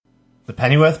The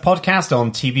Pennyworth Podcast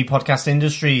on TV Podcast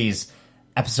Industries.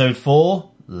 Episode 4,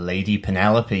 Lady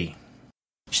Penelope.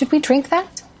 Should we drink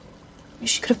that?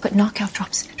 She could have put knockout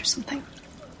drops in it or something.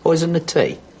 Poison the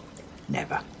tea?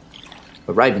 Never.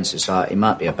 The Raven Society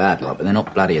might be a bad lot, but they're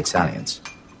not bloody Italians.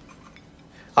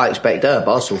 I expect her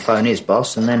boss will phone his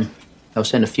boss, and then they'll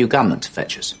send a few gunmen to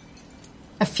fetch us.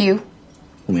 A few?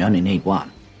 Well, we only need one.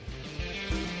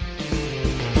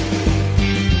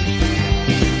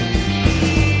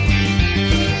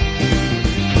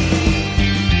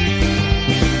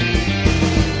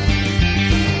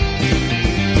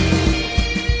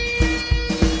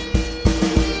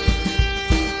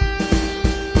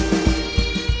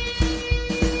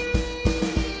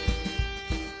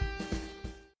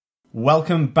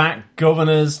 Welcome back,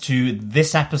 governors, to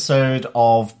this episode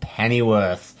of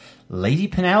Pennyworth, Lady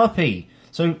Penelope.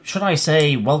 So, should I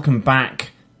say, welcome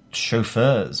back,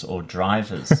 chauffeurs or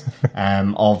drivers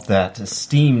of that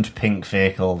esteemed pink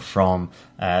vehicle from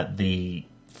the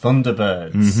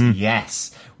Thunderbirds? Mm-hmm.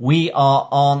 Yes, we are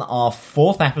on our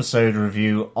 4th episode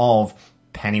review of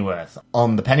Pennyworth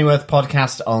on the Pennyworth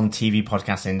Podcast on TV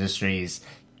Podcast Industries.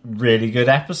 Really good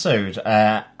episode.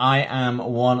 I am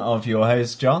one of your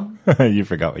hosts, John. You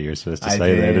forgot what you were supposed to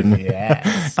say there, didn't you?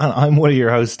 Yes. And I'm one of your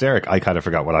hosts, Derek. I kind of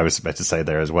forgot what I was about to say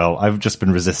there as well. I've just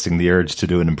been resisting the urge to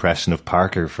do an impression of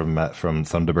Parker from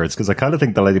Thunderbirds, because I kind of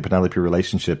think the Lady Penelope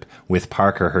relationship with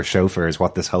Parker, her chauffeur, is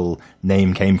what this whole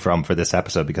name came from for this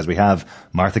episode, because we have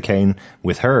Martha Kane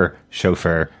with her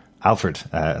chauffeur, Alfred,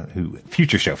 who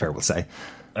future chauffeur will say.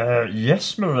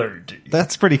 Yes, my lady.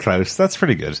 That's pretty close. That's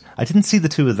pretty good. I didn't see the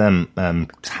two of them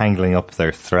tangling up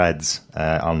their threads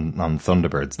on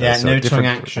Thunderbirds. Yeah, so no tongue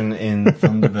action in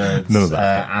Thunderbirds None of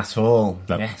that. At all.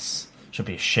 No. Yes. Should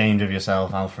be ashamed of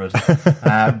yourself, Alfred.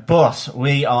 But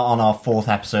we are on our 4th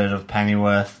episode of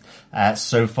Pennyworth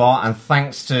so far, and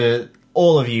thanks to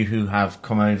all of you who have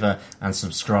come over and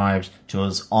subscribed to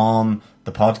us on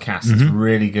the podcast. Mm-hmm. It's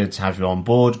really good to have you on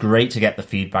board. Great to get the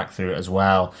feedback through it as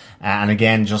well. And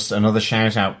again, just another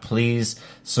shout out. Please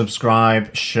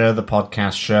subscribe, share the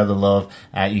podcast, share the love.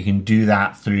 You can do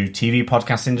that through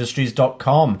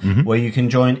tvpodcastindustries.com, mm-hmm. where you can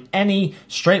join any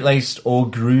straight-laced or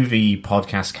groovy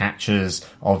podcast catchers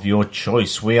of your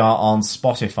choice. We are on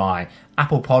Spotify,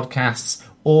 Apple Podcasts,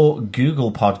 or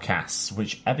Google Podcasts,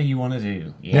 whichever you want to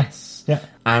do. Yes. Yeah.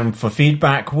 And for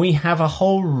feedback, we have a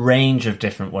whole range of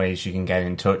different ways you can get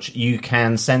in touch. You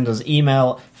can send us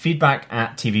email, feedback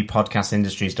at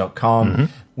tvpodcastindustries.com. Mm-hmm.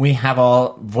 We have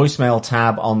our voicemail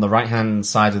tab on the right-hand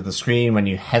side of the screen when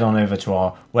you head on over to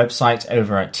our website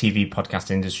over at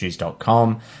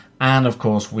tvpodcastindustries.com. And, of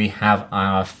course, we have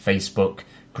our Facebook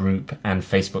group and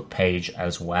Facebook page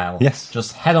as well. Yes.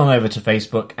 Just head on over to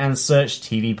Facebook and search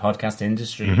TV Podcast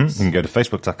Industries. Mm-hmm. You can go to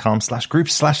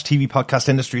facebook.com/groups/TV Podcast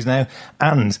Industries now.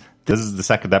 And this is the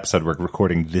 2nd episode we're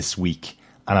recording this week.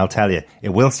 And I'll tell you, it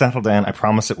will settle down. I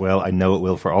promise it will. I know it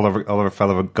will. For all of our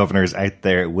fellow governors out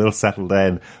there, it will settle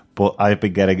down. But I've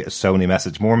been getting so many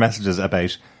more messages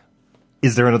about,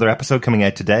 is there another episode coming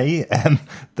out today?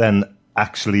 Than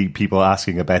actually people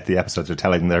asking about the episodes or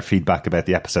telling their feedback about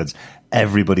the episodes.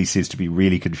 Everybody seems to be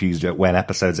really confused about when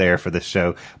episodes air for this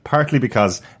show, partly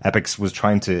because Epix was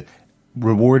trying to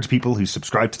reward people who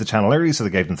subscribed to the channel early, so they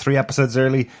gave them 3 episodes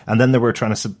early, and then they were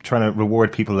trying to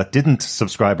reward people that didn't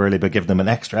subscribe early but give them an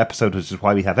extra episode, which is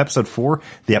why we have episode 4,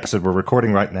 the episode we're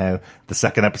recording right now, the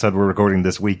 2nd episode we're recording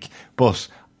this week. But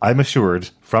I'm assured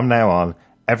from now on,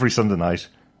 every Sunday night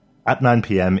at 9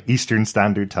 p.m. Eastern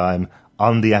Standard Time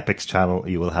on the Epix channel,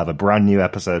 you will have a brand new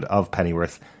episode of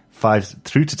Pennyworth, 5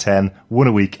 through to 10, one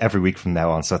a week, every week from now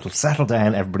on. So it'll settle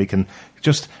down. Everybody can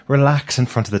just relax in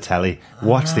front of the telly,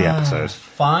 watch the episode.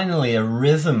 Finally, a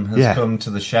rhythm has come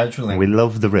to the scheduling. We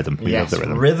love the rhythm. Yes,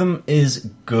 rhythm is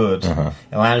good. Uh-huh.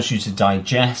 It allows you to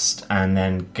digest and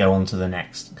then go on to the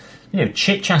next.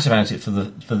 Chit-chat about it for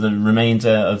the remainder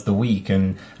of the week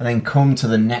and then come to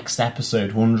the next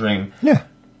episode wondering... Yeah.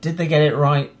 Did they get it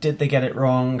right? Did they get it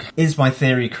wrong? Is my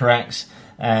theory correct?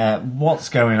 What's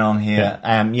going on here?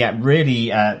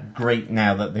 Really great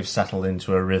now that they've settled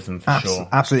into a rhythm for sure.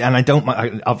 Absolutely.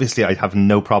 And obviously I have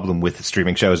no problem with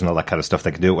streaming shows and all that kind of stuff. They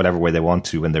can do it whatever way they want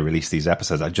to when they release these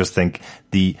episodes. I just think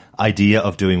the idea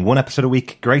of doing 1 episode a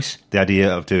week, great. The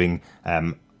idea of doing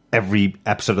every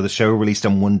episode of the show released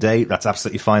on one day, that's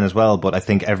absolutely fine as well. But I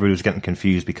think everybody was getting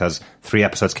confused because 3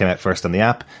 episodes came out first on the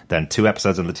app, then 2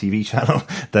 episodes on the TV channel,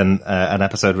 then an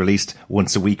episode released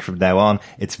once a week from now on.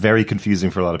 It's very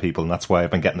confusing for a lot of people, and that's why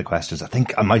I've been getting the questions. I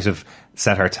think I might have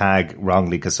set our tag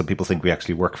wrongly because some people think we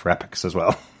actually work for Epix as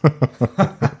well.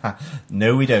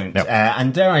 No, we don't. No.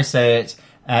 And dare I say it,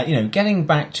 getting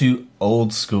back to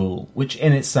old school, which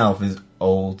in itself is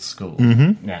old school.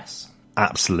 Yes.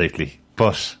 Absolutely.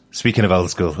 But speaking of old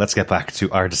school, let's get back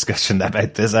to our discussion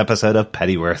about this episode of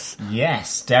Pennyworth.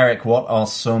 Yes, Derek, what are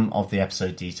some of the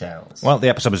episode details? Well, the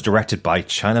episode was directed by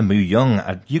China Moo Young,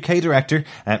 a UK director.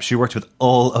 She worked with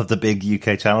all of the big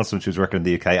UK channels when she was working in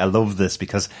the UK. I love this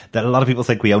because a lot of people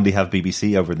think we only have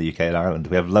BBC over in the UK and Ireland.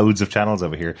 We have loads of channels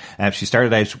over here. She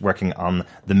started out working on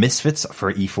The Misfits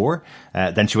for E4.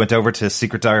 Then she went over to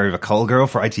Secret Diary of a Call Girl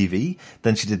for ITV.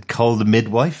 Then she did Call the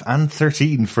Midwife and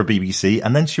 13 for BBC.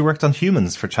 And then she worked on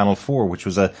Humans for Channel 4, which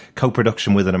was a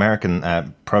co-production with an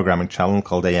American programming channel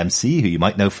called AMC, who you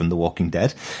might know from The Walking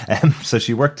Dead. So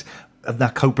she worked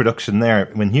that co-production there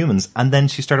in Humans, and then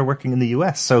she started working in the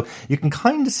US. So you can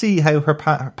kind of see how her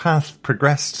path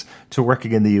progressed to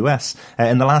working in the US.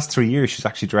 In the last 3 years, she's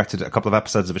actually directed a couple of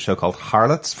episodes of a show called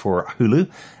Harlots for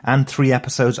Hulu, and 3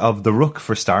 episodes of The Rook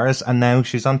for Starz, and now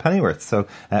she's on Pennyworth, so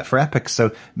for Epic.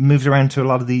 So moved around to a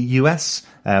lot of the US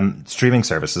streaming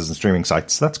services and streaming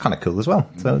sites. So that's kind of cool as well.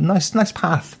 So nice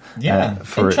path. Yeah,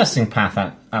 interesting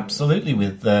path, absolutely,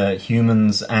 with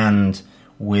Humans and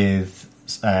with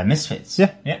Misfits.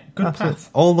 Yeah, good absolutely. path.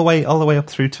 All the way up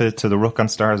through to The Rook on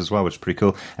Starz as well, which is pretty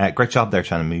cool. Great job there,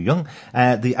 China Moo Young.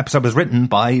 The episode was written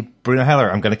by Bruno Heller.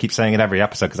 I'm going to keep saying it every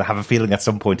episode because I have a feeling at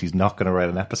some point he's not going to write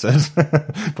an episode.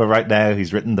 But right now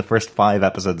he's written the first 5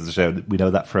 episodes of the show. We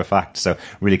know that for a fact. So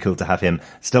really cool to have him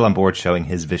still on board, showing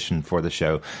his vision for the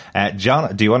show.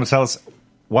 John, do you want to tell us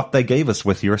what they gave us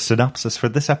with your synopsis for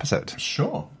this episode?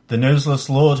 Sure. The noseless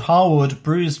Lord Harwood,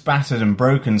 bruised, battered and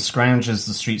broken, scrounges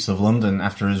the streets of London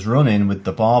after his run-in with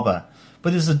the barber,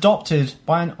 but is adopted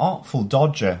by an artful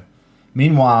dodger.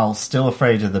 Meanwhile, still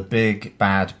afraid of the big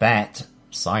bad bet,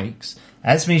 Sykes,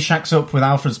 Esme shacks up with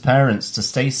Alfred's parents to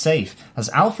stay safe as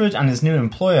Alfred and his new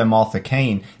employer, Martha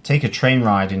Kane, take a train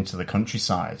ride into the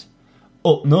countryside.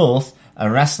 Up north, a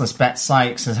restless Bet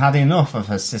Sykes has had enough of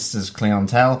her sister's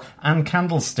clientele and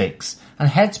candlesticks and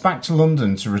heads back to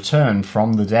London to return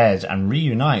from the dead and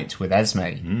reunite with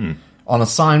Esme. On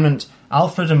assignment,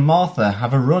 Alfred and Martha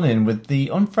have a run-in with the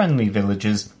unfriendly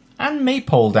villagers and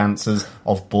maypole dancers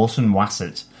of Borton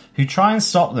Wassett, who try and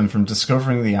stop them from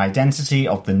discovering the identity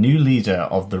of the new leader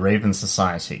of the Raven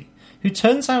Society, who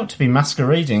turns out to be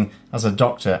masquerading as a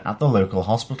doctor at the local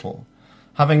hospital.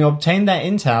 Having obtained their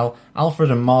intel,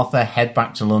 Alfred and Martha head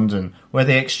back to London, where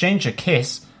they exchange a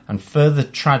kiss, and further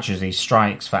tragedy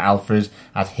strikes for Alfred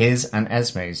at his and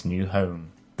Esme's new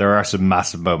home. There are some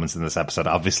massive moments in this episode,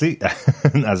 obviously,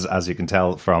 as you can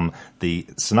tell from the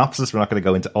synopsis. We're not going to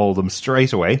go into all of them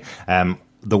straight away.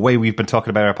 The way we've been talking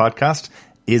about our podcast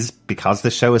is because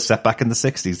the show is set back in the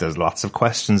 60s. There's lots of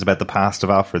questions about the past of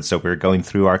Alfred, so we're going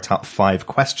through our top 5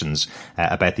 questions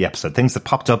about the episode. Things that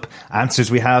popped up,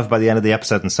 answers we have by the end of the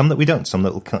episode, and some that we don't, some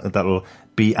that'll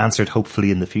be answered hopefully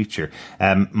in the future.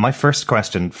 My first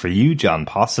question for you, John,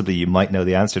 possibly you might know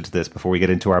the answer to this before we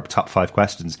get into our top 5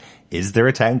 questions. Is there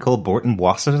a town called Borton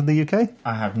Wassett in the UK?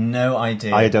 I have no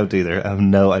idea. I don't either. I have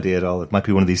no idea at all. It might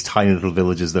be one of these tiny little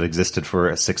villages that existed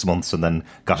for 6 months and then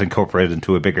got incorporated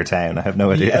into a bigger town. I have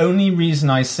no idea. The only reason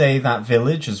I say that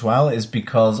village as well is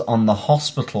because on the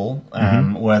hospital,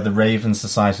 where the Raven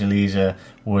Society leader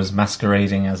was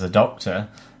masquerading as a doctor,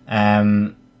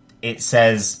 it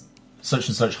says such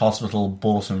and such hospital,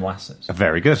 Borton Wassett.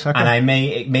 Very good. Okay. And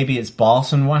maybe it's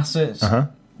Barton Wassett.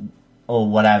 Or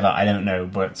whatever, I don't know,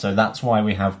 but so that's why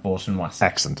we have Borton Wassett.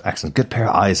 Excellent. Good pair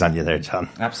of eyes on you there, John.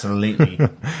 Absolutely.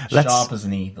 Sharp as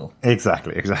an eagle.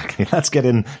 Exactly. Let's get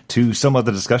into some of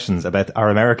the discussions about our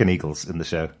American Eagles in the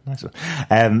show. Nice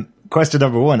one. Question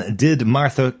number 1. Did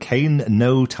Martha Kane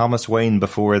know Thomas Wayne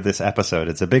before this episode?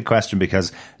 It's a big question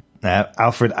because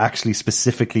Alfred actually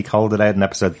specifically called it out in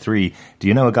episode 3. Do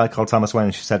you know a guy called Thomas Wayne?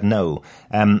 And she said no.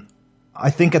 I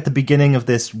think at the beginning of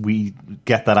this, we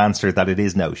get that answer that it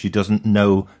is no. She doesn't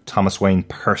know Thomas Wayne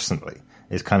personally,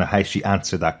 is kind of how she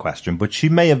answered that question. But she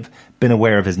may have been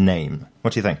aware of his name.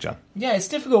 What do you think, John? Yeah, it's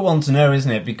a difficult one to know, isn't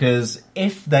it? Because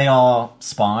if they are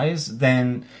spies,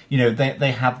 then,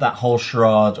 they have that whole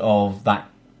charade of that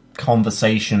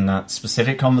conversation, that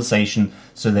specific conversation,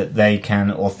 so that they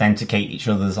can authenticate each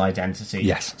other's identity.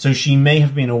 Yes. So she may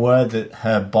have been aware that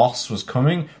her boss was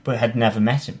coming, but had never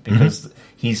met him because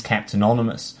he's kept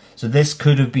anonymous. So this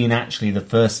could have been actually the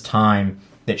first time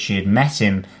that she had met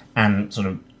him and sort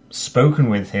of spoken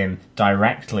with him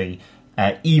directly,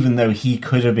 even though he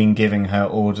could have been giving her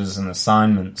orders and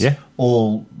assignments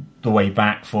all the way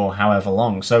back for however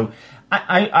long. So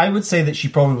I would say that she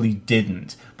probably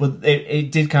didn't, but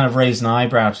it did kind of raise an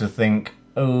eyebrow to think,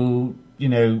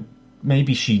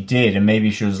 maybe she did, and maybe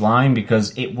she was lying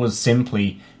because it was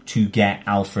simply to get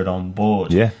Alfred on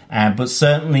board. Yeah. But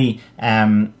certainly,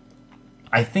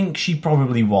 I think she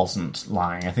probably wasn't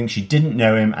lying. I think she didn't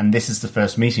know him, and this is the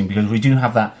first meeting, because we do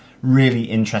have that really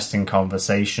interesting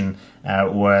conversation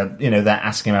where they're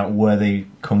asking about where they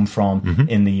come from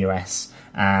in the US,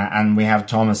 and we have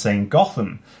Thomas saying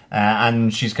Gotham,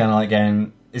 and she's kind of like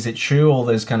going, is it true, all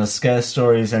those kind of scare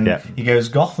stories? And he goes,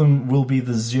 Gotham will be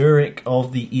the Zurich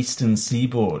of the Eastern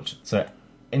Seaboard. So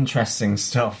interesting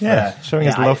stuff. Showing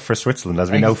his love for Switzerland, as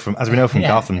we know from Gotham.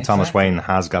 Exactly. Thomas Wayne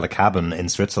has got a cabin in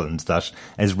Switzerland that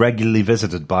is regularly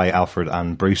visited by Alfred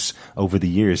and Bruce over the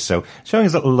years. So showing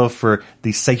his little love for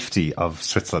the safety of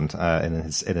Switzerland in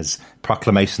his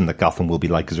proclamation that Gotham will be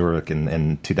like Zurich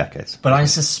in 2 decades. But I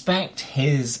suspect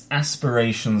his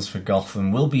aspirations for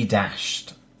Gotham will be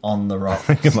dashed on the rocks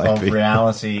of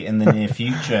reality in the near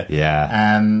future.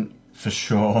 For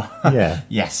sure.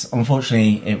 Yes,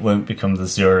 unfortunately, it won't become the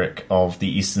Zurich of the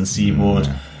Eastern Seaboard.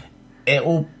 It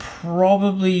will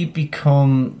probably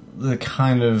become the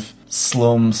kind of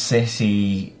slum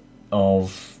city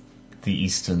of the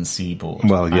Eastern Seaboard.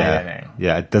 Well,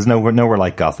 there's nowhere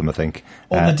like Gotham, I think.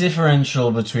 Or the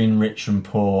differential between rich and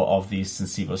poor of the Eastern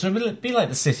Seaboard. So it'll be like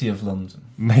the city of London.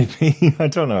 Maybe. I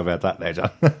don't know about that now,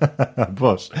 John.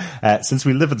 But since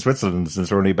we live in Switzerland,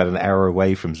 since we're only about an hour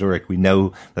away from Zurich, we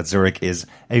know that Zurich is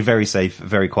a very safe,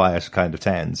 very quiet kind of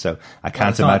town. So I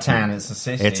can't imagine... It's not a town, it's a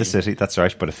city. It's a city, that's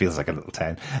right, but it feels like a little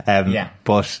town.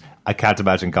 But I can't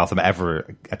imagine Gotham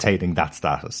ever attaining that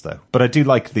status, though. But I do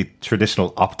like the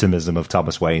traditional optimism of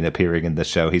Thomas Wayne appearing in this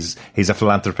show. He's a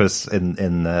philanthropist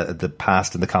in the past.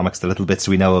 In the comics, the little bits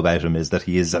we know about him is that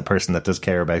he is a person that does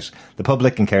care about the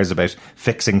public and cares about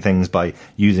fixing things by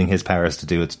using his powers to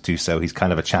do so. He's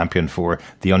kind of a champion for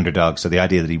the underdog. So the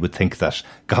idea that he would think that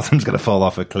Gotham's going to fall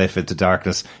off a cliff into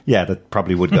darkness, that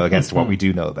probably would go against what we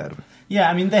do know about him. Yeah,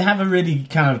 I mean, they have a really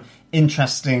kind of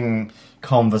interesting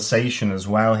conversation as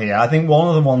well here. I think one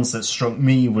of the ones that struck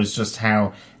me was just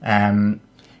how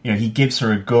he gives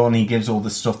her a gun, he gives all the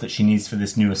stuff that she needs for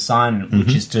this new assignment,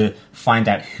 which is to find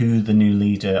out who the new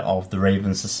leader of the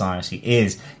Raven Society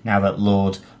is, now that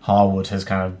Lord Harwood has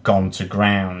kind of gone to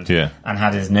ground and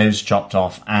had his nose chopped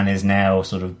off and is now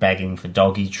sort of begging for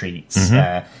doggy treats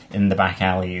in the back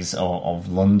alleys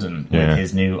of London with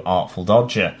his new Artful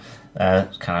Dodger. Kind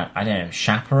of, I don't know,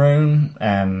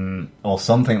 chaperone or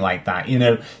something like that,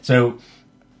 So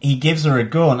he gives her a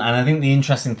gun, and I think the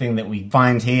interesting thing that we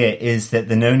find here is that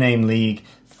the No Name League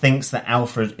thinks that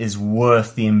Alfred is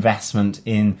worth the investment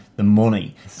in the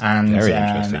money. And very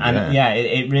interesting.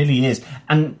 It really is.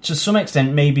 And to some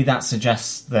extent, maybe that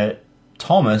suggests that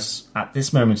Thomas, at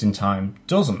this moment in time,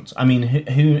 doesn't. I mean,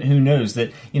 who knows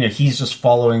that he's just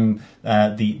following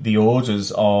the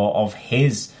orders of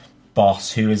his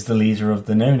boss, who is the leader of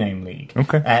the No Name League.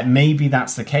 Okay. Maybe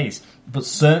that's the case, but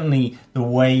certainly the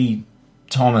way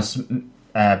Thomas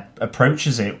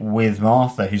approaches it with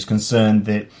Martha, who's concerned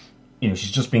that she's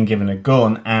just been given a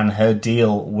gun and her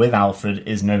deal with Alfred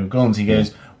is no guns. He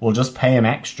goes, "We'll just pay him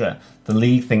extra. The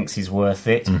League thinks he's worth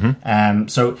it."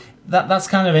 So that's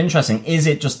kind of interesting. Is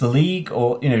it just the League,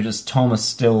 or does Thomas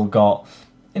still got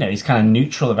he's kind of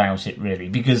neutral about it, really?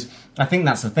 Because I think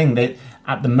that's the thing, that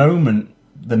at the moment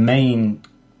the main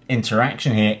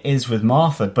interaction here is with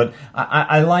Martha, but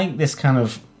I like this kind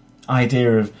of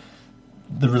idea of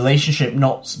the relationship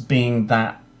not being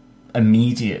that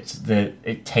immediate, that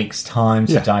it takes time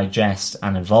to digest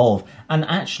and evolve, and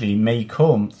actually may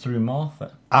come through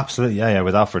Martha. Absolutely,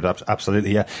 with Alfred,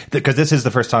 absolutely, because this is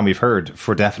the first time we've heard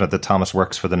for definite that Thomas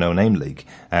works for the No Name League.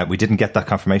 We didn't get that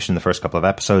confirmation in the first couple of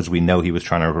episodes. We know he was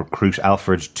trying to recruit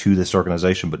Alfred to this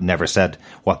organisation, but never said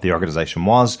what the organisation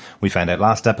was. We found out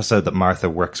last episode that Martha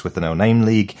works with the No Name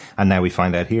League, and now we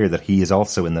find out here that he is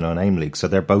also in the No Name League. So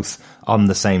they're both on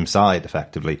the same side,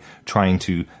 effectively, trying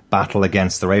to battle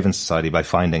against the Raven Society by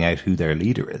finding out who their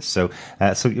leader is. So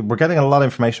we're getting a lot of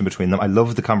information between them. I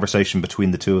love the conversation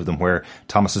between the two of them where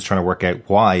Thomas is trying to work out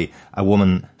why a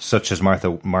woman such as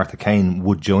Martha Kane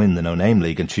would join the No Name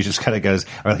League, and she just kind of goes,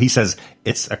 or he says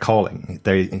it's a calling.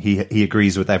 He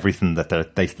agrees with everything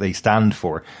that they stand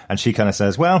for, and she kind of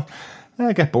says, well,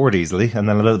 I get bored easily. And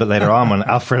then a little bit later on, when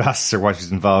Alfred asks her why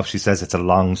she's involved, she says it's a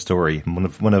long story.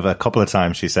 One of a couple of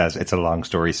times she says it's a long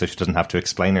story, so she doesn't have to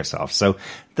explain herself. So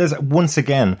there's, once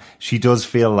again, she does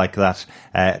feel like that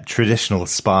traditional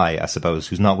spy, I suppose,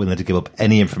 who's not willing to give up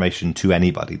any information to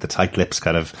anybody. The tight-lipped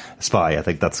kind of spy. I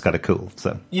think that's kind of cool.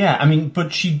 So yeah, I mean,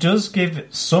 but she does give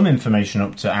some information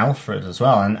up to Alfred as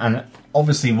well, and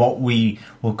obviously what we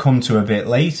will come to a bit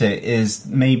later is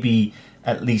maybe,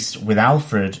 at least with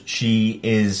Alfred, she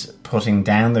is putting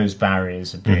down those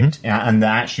barriers a bit. And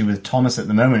actually with Thomas at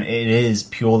the moment, it is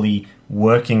purely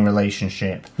working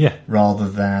relationship rather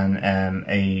than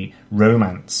a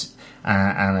romance.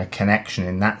 and a connection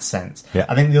in that sense. Yeah.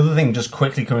 I think the other thing, just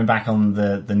quickly coming back on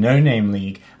the No Name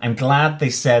League, I'm glad they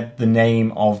said the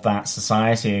name of that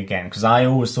society again, because I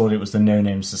always thought it was the No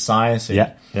Name Society.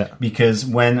 Yeah, yeah. Because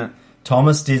when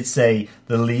Thomas did say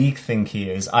the League think he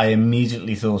is, I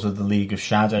immediately thought of the League of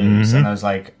Shadows, and I was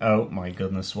like, oh my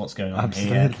goodness, what's going on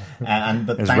here?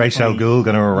 But Is Ra's al Ghul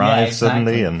going to arrive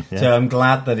suddenly? And so I'm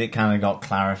glad that it kind of got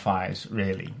clarified,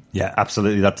 really. Yeah,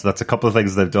 absolutely. That's a couple of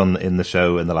things they've done in the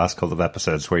show in the last couple of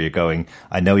episodes where you're going,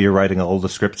 I know you're writing all the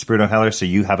scripts, Bruno Heller, so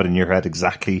you have it in your head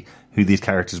exactly who these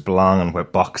characters belong and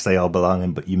what box they all belong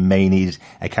in, but you may need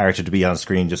a character to be on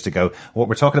screen just to go, what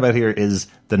we're talking about here is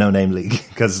the No Name League,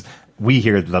 because we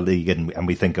hear the League and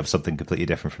we think of something completely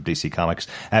different from DC Comics.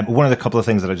 One of the couple of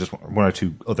things that I just, one or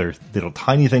two other little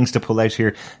tiny things to pull out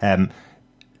here.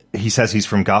 He says he's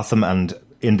from Gotham, and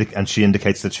she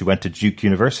indicates that she went to Duke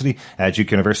University.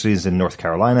 Duke University is in North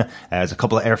Carolina. There's a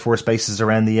couple of Air Force bases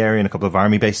around the area and a couple of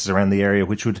Army bases around the area,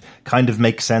 which would kind of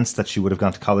make sense that she would have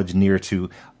gone to college near to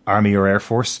Army or Air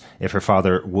Force if her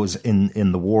father was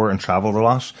in the war and traveled a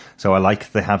lot. So I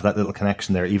like they have that little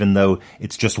connection there, even though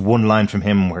it's just one line from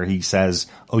him where he says,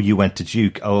 oh, you went to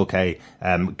Duke. Oh, okay.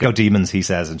 Go Demons, he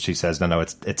says. And she says, no,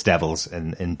 it's Devils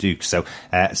in Duke. So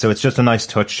it's just a nice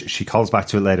touch. She calls back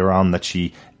to it later on that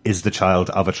she is the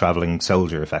child of a travelling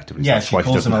soldier, effectively. Yeah, so she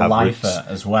calls him a lifer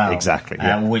as well. Exactly.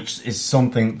 Yeah. Which is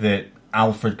something that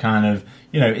Alfred kind of,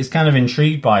 is kind of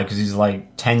intrigued by, because he's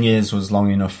like, 10 years was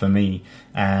long enough for me.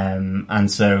 And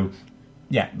so,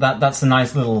 yeah, that's a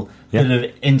nice little bit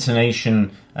of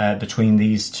intonation between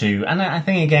these two. And I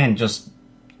think, again, just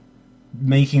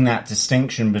making that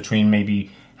distinction between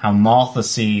maybe how Martha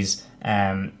sees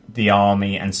the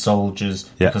army and soldiers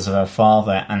because of her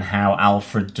father, and how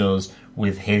Alfred does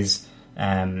with his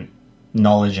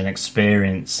knowledge and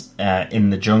experience in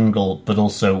the jungle, but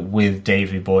also with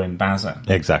Davy Boy and Baza.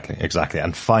 Exactly.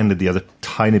 And finally, the other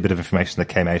tiny bit of information that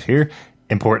came out here,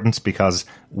 important because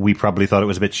we probably thought it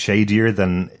was a bit shadier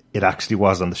than it actually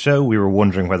was on the show. We were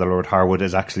wondering whether Lord Harwood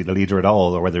is actually the leader at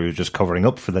all, or whether he was just covering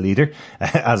up for the leader,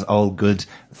 as all good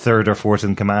third or fourth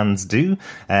in commands do.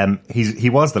 He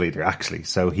was the leader, actually,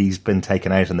 so he's been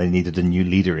taken out and they needed a new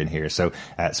leader in here. So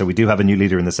we do have a new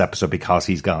leader in this episode because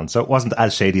he's gone. So it wasn't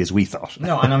as shady as we thought.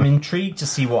 No, and I'm intrigued to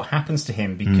see what happens to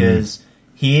him, because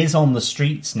he is on the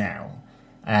streets now.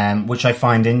 Which I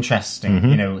find interesting.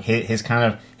 His kind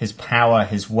of his power,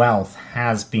 his wealth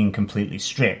has been completely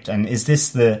stripped. And is this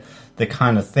the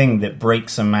kind of thing that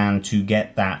breaks a man to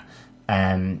get that?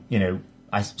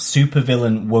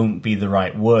 Supervillain won't be the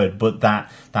right word, but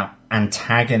that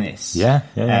antagonist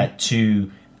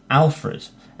to Alfred,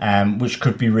 which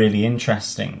could be really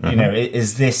interesting.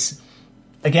 Is this,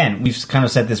 again? We've kind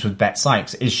of said this with Bette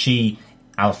Sykes. Is she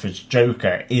Alfred's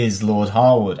Joker? Is Lord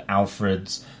Harwood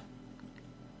Alfred's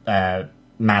Mad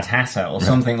Hatter or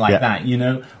something like that?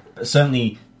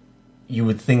 Certainly you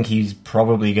would think he's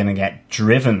probably going to get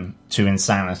driven to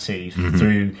insanity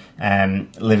through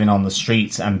living on the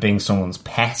streets and being someone's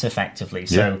pet, effectively.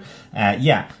 So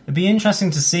it'd be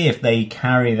interesting to see if they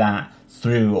carry that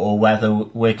through, or whether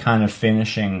we're kind of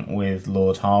finishing with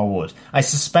Lord Harwood. I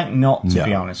suspect not, to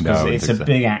be honest, because it's a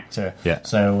big actor.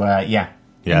 So I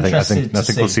think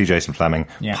we'll see Jason Fleming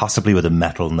possibly with a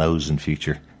metal nose in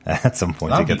future. At some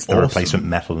point, he gets the replacement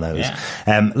metal nose.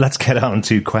 Let's get on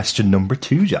to question number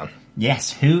 2, John.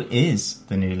 Yes, who is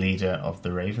the new leader of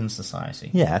the Raven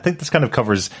Society? Yeah, I think this kind of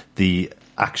covers the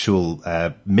actual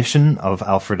mission of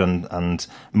Alfred and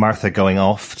Martha going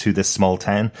off to this small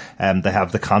town. They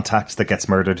have the contact that gets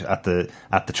murdered at the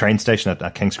train station,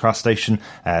 at King's Cross station,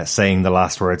 saying the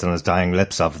last words on his dying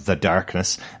lips of the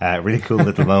darkness. Really cool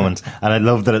little moment. And I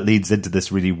love that it leads into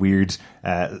this really weird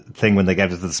thing when they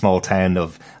get into the small town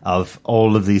of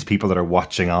all of these people that are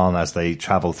watching on as they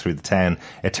travel through the town.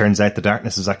 It turns out the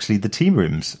darkness is actually the tea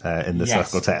rooms in this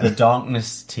little town. The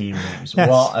darkness tea rooms. Yes.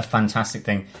 What a fantastic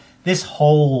thing. This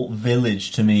whole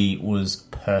village, to me, was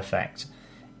perfect.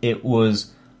 It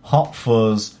was Hot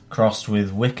Fuzz crossed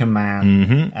with Wicker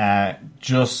Man.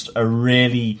 Just a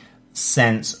really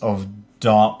sense of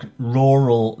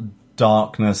rural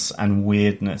darkness and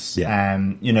weirdness.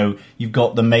 You've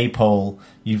got the maypole,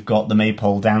 you've got the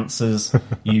maypole dancers,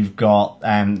 you've got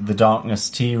the darkness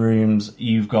tea rooms,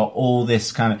 you've got all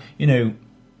this kind of,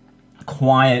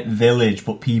 quiet village,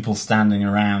 but people standing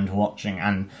around watching,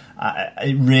 and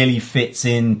it really fits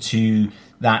into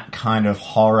that kind of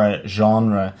horror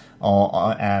genre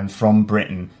from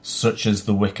Britain, such as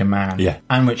The Wicker Man,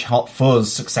 and which Hot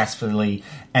Fuzz successfully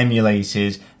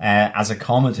emulated as a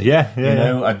comedy.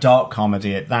 A dark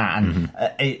comedy at that, and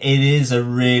it is a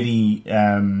really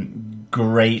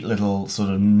great little sort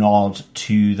of nod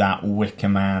to that Wicker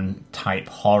Man type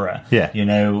horror. Yeah. You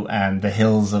know, The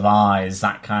Hills of Eyes,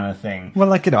 that kind of thing. Well,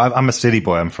 like, you know, I'm a city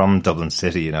boy. I'm from Dublin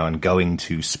City, you know, and going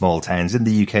to small towns in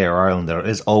the UK or Ireland, there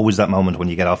is always that moment when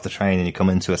you get off the train and you come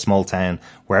into a small town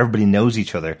where everybody knows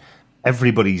each other.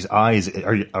 Everybody's eyes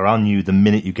are on you the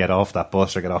minute you get off that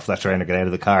bus or get off that train or get out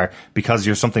of the car, because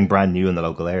you're something brand new in the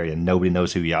local area and nobody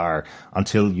knows who you are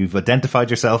until you've identified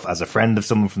yourself as a friend of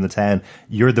someone from the town.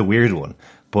 You're the weird one.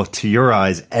 But to your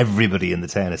eyes, everybody in the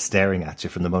town is staring at you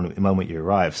from the moment you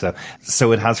arrive.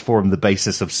 So it has formed the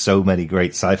basis of so many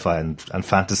great sci-fi and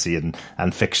fantasy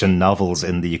and fiction novels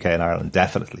in the UK and Ireland,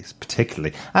 definitely,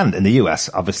 particularly. And in the US,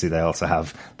 obviously, they also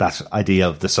have that idea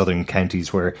of the southern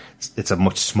counties where it's a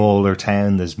much smaller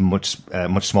town. There's much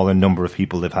smaller number of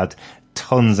people. They've had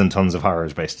tons and tons of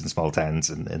horrors based in small towns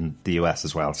in the US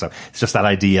as well. So it's just that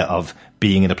idea of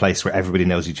being in a place where everybody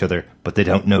knows each other, but they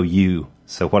don't know you.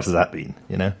 So what does that mean,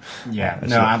 you know? Yeah,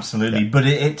 no, absolutely. Yeah. But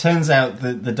it turns out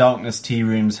that the Darkness Tea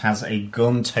Rooms has a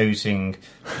gun-toting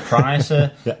proprietor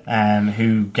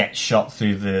who gets shot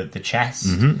through the chest.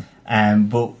 Mm-hmm.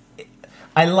 But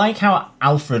I like how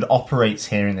Alfred operates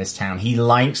here in this town. He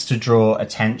likes to draw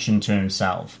attention to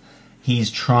himself.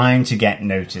 He's trying to get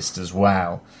noticed as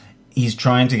well. He's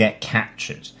trying to get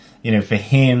captured. You know, for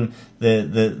him,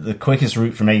 the quickest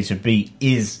route from A to B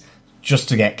is just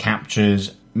to get captured,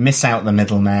 miss out the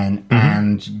middlemen,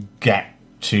 and get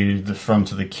to the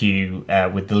front of the queue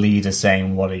with the leader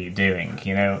saying, "What are you doing?"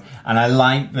 You know, and I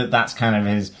like that. That's kind of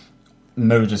his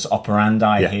modus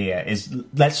operandi here. Is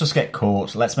let's just get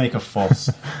caught. Let's make a fuss.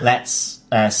 Let's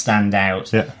stand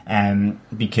out.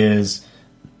 Because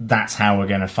that's how we're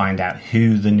going to find out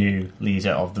who the new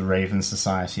leader of the Raven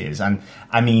Society is. And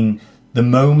I mean, the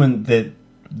moment that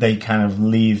they kind of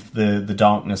leave the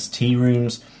Darkness Tea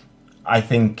Rooms, I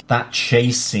think that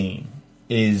chase scene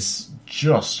is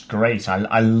just great.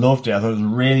 I loved it. I thought it was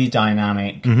really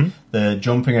dynamic. The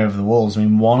jumping over the walls. I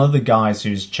mean, one of the guys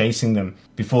who's chasing them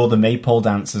before the maypole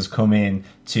dancers come in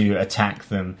to attack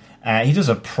them, he does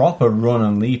a proper run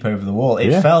and leap over the wall.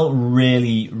 It felt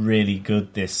really, really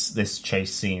good, this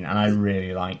chase scene, and I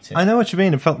really liked it. I know what you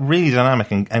mean. It felt really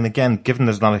dynamic, and again, given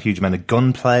there's not a huge amount of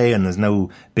gunplay and there's no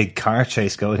big car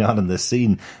chase going on in this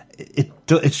scene,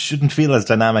 it shouldn't feel as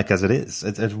dynamic as it is.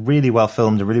 It's really well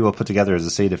filmed and really well put together as a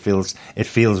scene. It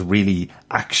feels really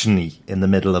actiony in the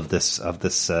middle of this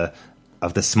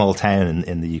small town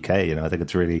in the UK. You know, I think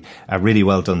it's really a really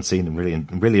well done scene, and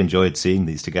really enjoyed seeing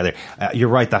these together. You're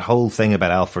right, that whole thing about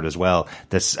Alfred as well.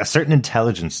 There's a certain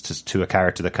intelligence to a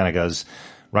character that kind of goes,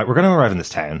 right, we're going to arrive in this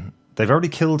town. They've already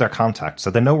killed our contact,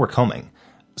 so they know we're coming.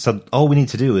 So all we need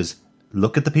to do is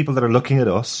look at the people that are looking at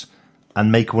us and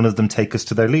make one of them take us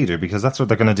to their leader, because that's what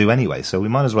they're going to do anyway. So we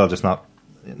might as well just not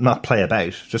play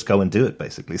about, just go and do it,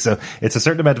 basically. So it's a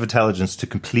certain amount of intelligence to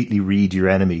completely read your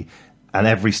enemy and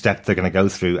every step they're going to go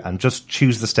through, and just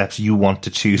choose the steps you want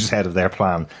to choose out of their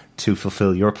plan to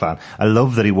fulfill your plan. I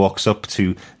love that he walks up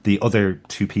to the other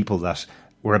two people that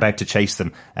were about to chase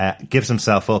them, gives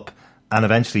himself up, and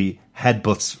eventually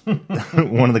headbutts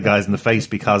one of the guys in the face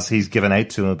because he's given out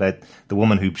to him about the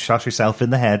woman who shot herself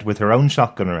in the head with her own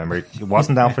shotgun. Remember, it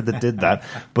wasn't Alfred that did that,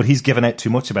 but he's given out too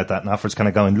much about that, and Alfred's kind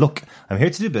of going, look, I'm here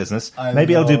to do business.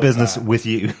 Maybe I'll do business with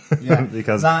you.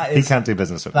 Because he can't do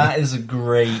business with me. That is a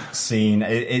great scene.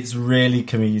 It's really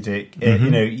comedic. You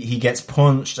know, he gets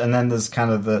punched, and then there's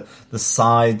kind of the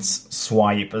sides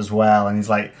swipe as well, and he's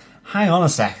like, hang on a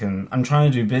second, I'm trying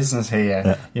to do business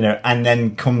here, you know, and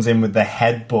then comes in with the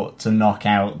headbutt to knock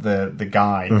out the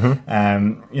guy.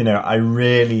 You know, I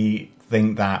really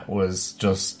think that was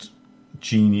just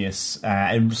genius.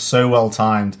 It was so well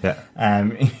timed.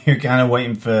 You're kind of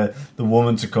waiting for the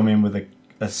woman to come in with a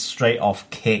straight off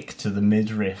kick to the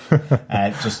midriff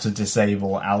just to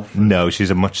disable Alfred. No, she's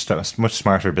a much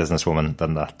smarter businesswoman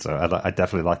than that. So I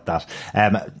definitely like that.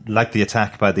 Like the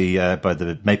attack by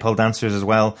the maypole dancers as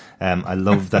well. I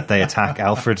love that they attack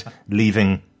Alfred,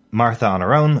 leaving Martha on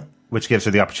her own, which gives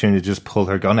her the opportunity to just pull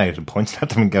her gun out and point at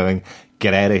them and going,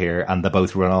 get out of here, and they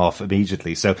both run off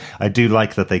immediately. So I do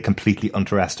like that they completely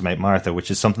underestimate Martha,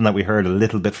 which is something that we heard a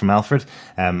little bit from Alfred.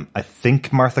 I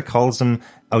think Martha calls him,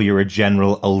 "Oh, you're a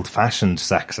general old-fashioned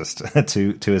sexist,"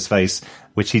 to his face,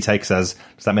 which he takes as,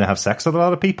 does that mean I have sex with a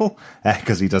lot of people?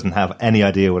 Because he doesn't have any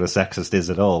idea what a sexist is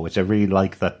at all, which I really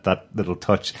like that little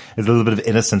touch. There's a little bit of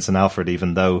innocence in Alfred,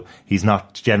 even though he's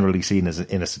not generally seen as an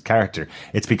innocent character.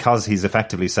 It's because he's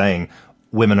effectively saying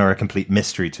women are a complete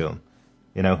mystery to him.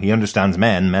 You know, he understands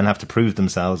men. Men have to prove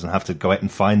themselves and have to go out and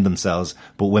find themselves,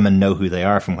 but women know who they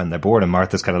are from when they're born. And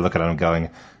Martha's kind of looking at him going,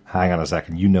 hang on a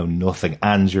second, you know nothing,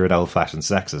 and you're an old-fashioned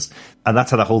sexist. And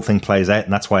that's how the whole thing plays out,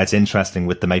 and that's why it's interesting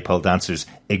with the maypole dancers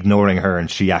ignoring her, and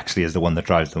she actually is the one that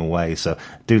drives them away. So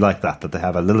I do like that they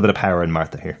have a little bit of power in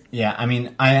Martha here. Yeah, I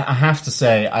mean, I have to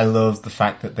say, I love the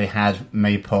fact that they had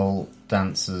maypole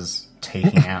dancers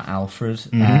taking out Alfred.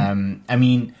 I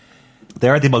mean... They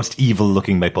are the most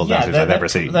evil-looking maypole dancers I've ever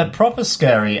seen. They're proper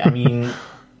scary. I mean,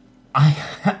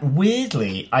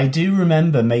 weirdly, I do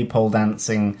remember maypole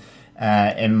dancing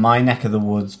in my neck of the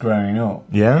woods growing up.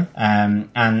 Yeah? And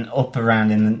up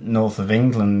around in the north of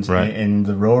England, in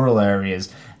the rural areas.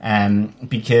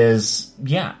 Because,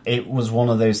 yeah, it was one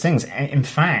of those things. In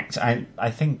fact,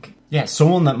 I think,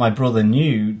 someone that my brother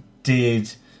knew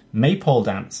did maypole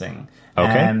dancing.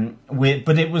 Okay.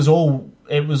 But it was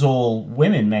all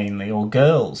women mainly, or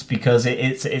girls, because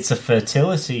it's a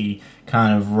fertility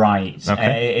kind of rite.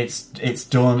 Okay. It's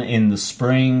done in the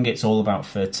spring. It's all about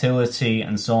fertility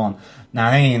and so on. Now,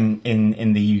 I think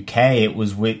in the UK, it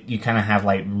was you kind of have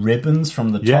like ribbons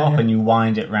from the top, and you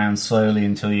wind it round slowly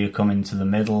until you come into the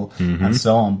middle, and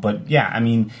so on. But yeah, I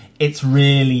mean, it's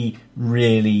really,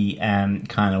 really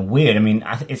kind of weird. I mean,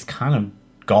 it's kind of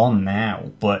gone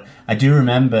now, but I do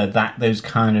remember that those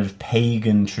kind of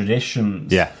pagan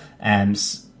traditions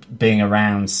being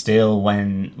around still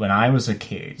when I was a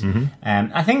kid.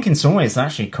 I think in some ways it's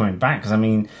actually coming back, because I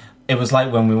mean, it was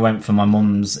like when we went for my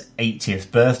mum's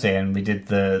 80th birthday and we did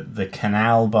the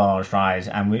canal barge ride,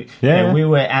 and we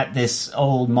were at this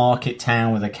old market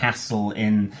town with a castle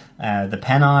in the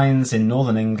Pennines in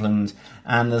northern England,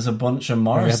 and there's a bunch of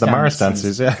Morris the Morris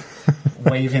dancers,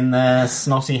 waving their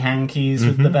snotty hankies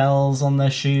with the bells on their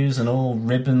shoes and all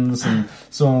ribbons, and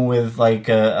someone with like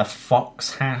a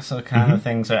fox hat or kind of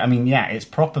thing. So I mean, it's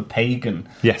proper pagan.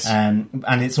 Yes, and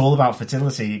it's all about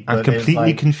fertility. And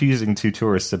completely confusing to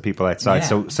tourists and people outside.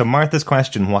 So Martha's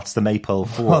question, what's the maypole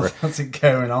for? What's it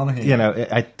going on here? You know,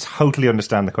 I totally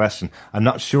understand the question. I'm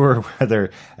not sure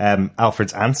whether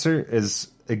Alfred's answer is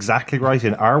exactly right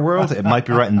in our world. It might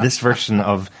be right in this version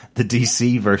of the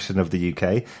DC version of the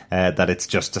UK, that it's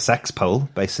just a sex pole,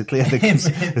 basically. I think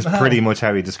is pretty much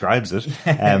how he describes it.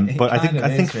 But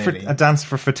I think really. A dance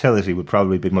for fertility would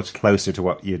probably be much closer to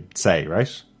what you'd say,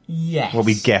 right? Yes. What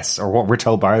we guess, or what we're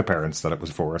told by our parents that it was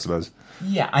for, I suppose.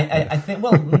 Yeah, I think,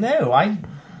 well, no, I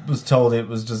was told it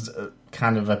was just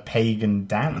kind of a pagan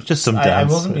dance. Just some dance. I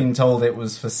wasn't being told it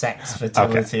was for sex,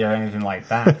 fertility, or anything like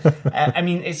that. I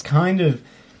mean, it's kind of...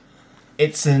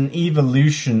 It's an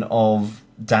evolution of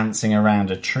dancing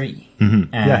around a tree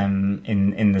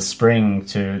in the spring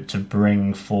to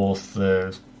bring forth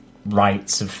the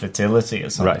rites of fertility or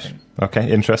something. Right.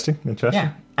 Okay, interesting.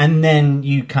 Yeah. And then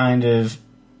you kind of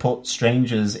put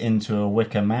strangers into a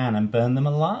wicker man and burn them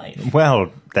alive.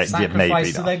 Well, sacrifice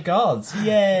maybe to not. their gods.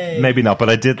 Yay! Maybe not, but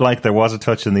I did like there was a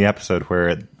touch in the episode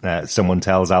where someone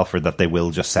tells Alfred that they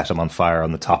will just set him on fire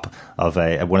on the top of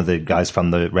one of the guys from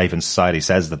the Raven Society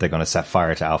says that they're going to set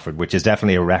fire to Alfred, which is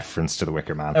definitely a reference to the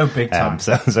Wicker Man. Oh, big time.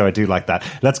 So I do like that.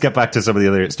 Let's get back to some of the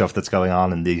other stuff that's going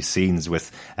on in these scenes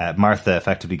with Martha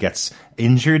effectively gets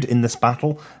injured in this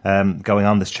battle going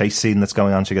on, this chase scene that's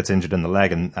going on. She gets injured in the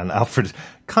leg, and Alfred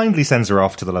kindly sends her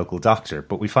off to the local doctor,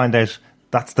 but we find out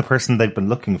that's the person they've been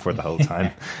looking for the whole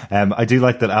time. I do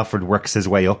like that Alfred works his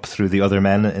way up through the other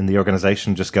men in the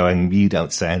organisation, just going, you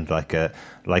don't sound like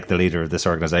the leader of this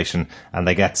organisation, and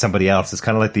they get somebody else. It's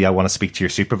kind of like the I want to speak to your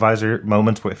supervisor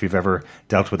moment, if you've ever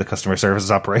dealt with a customer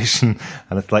services operation,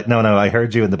 and it's like, no, I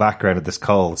heard you in the background of this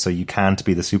call, so you can't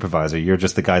be the supervisor. You're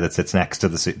just the guy that sits next to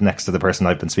the person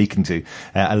I've been speaking to.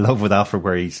 I love with Alfred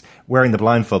where he's wearing the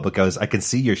blindfold but goes, I can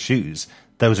see your shoes.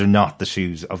 Those are not the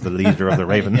shoes of the leader of the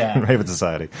Raven Raven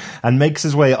Society, and makes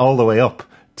his way all the way up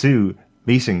to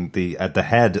meeting the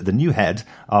new head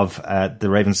of the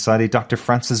Raven Society, Dr.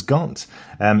 Frances Gaunt,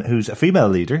 who's a female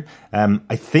leader.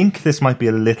 I think this might be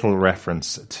a little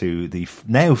reference to the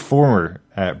now former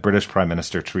British Prime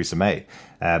Minister Theresa May,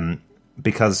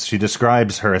 because she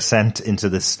describes her ascent into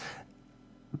this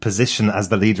position as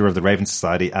the leader of the Raven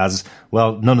Society as,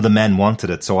 well, none of the men wanted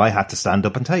it, so I had to stand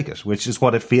up and take it, which is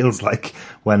what it feels like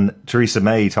when Theresa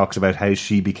May talks about how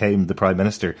she became the Prime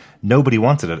Minister. Nobody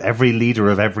wanted it. Every leader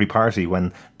of every party,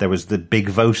 when there was the big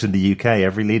vote in the UK,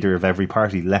 every leader of every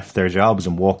party left their jobs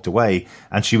and walked away,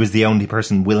 and she was the only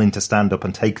person willing to stand up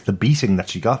and take the beating that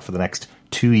she got for the next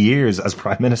 2 years as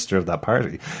Prime Minister of that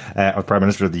party, or Prime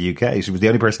Minister of the UK. She was the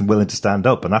only person willing to stand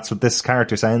up, and that's what this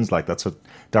character sounds like. That's what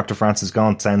Dr. Frances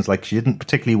Gaunt sounds like. She didn't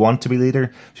particularly want to be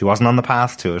leader. She wasn't on the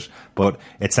path to it, but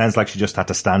it sounds like she just had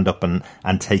to stand up and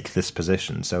take this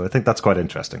position. So I think that's quite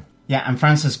interesting. Yeah, and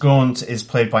Frances Gaunt is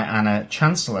played by Anna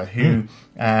Chancellor, who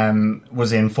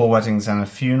was in Four Weddings and a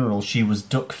Funeral. She was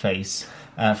Duckface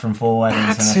from Four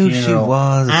Weddings That's and a who she Funeral.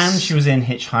 was. And she was in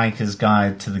Hitchhiker's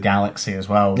Guide to the Galaxy as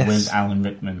well, Yes. with Alan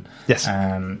Rickman. Yes.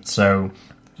 So,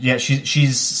 yeah,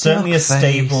 she's certainly a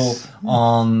staple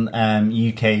on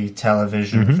UK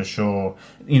television for sure.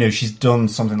 You know, she's done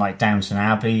something like Downton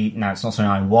Abbey. Now, it's not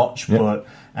something I watch, but...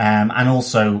 and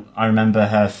also, I remember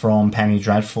her from Penny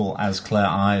Dreadful as Claire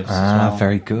Ives as well.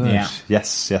 Very good. Yeah.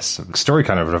 Yes. The story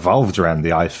kind of revolved around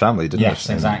the Ives family, didn't Yes,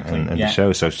 it? exactly. In the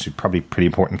show, so she's probably a pretty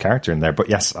important character in there. But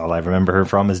yes, all I remember her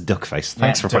from is Duckface.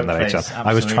 Thanks for putting that out, John.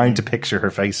 I was trying to picture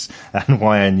her face and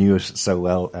why I knew it so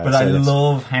well. But I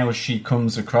love how she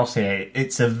comes across here.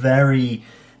 It's a very...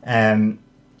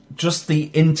 just the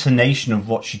intonation of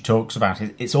what she talks about,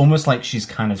 it's almost like she's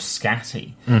kind of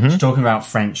scatty. She's talking about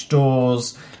French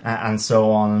doors and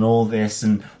so on and all this.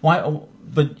 And why?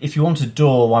 But if you want a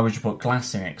door, why would you put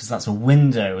glass in it? Because that's a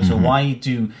window. So why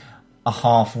do a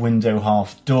half window,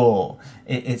 half door?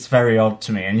 It's very odd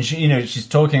to me. And she, she's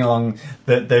talking along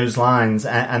those lines,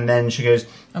 and then she goes,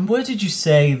 "And where did you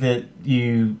say that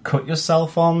you cut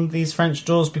yourself on these French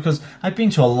doors? Because I've been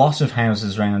to a lot of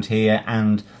houses around here,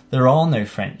 and there are no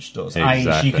French doors."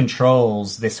 Exactly. She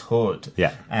controls this hood.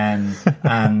 Yeah. And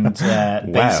Wow.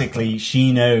 basically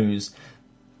she knows,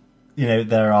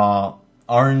 there are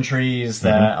orangeries,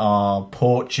 there are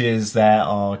porches, there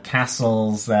are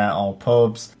castles, there are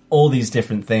pubs, all these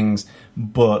different things,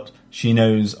 but she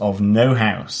knows of no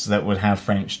house that would have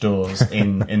French doors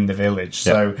in the village.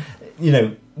 So,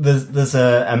 there's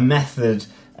a method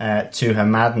to her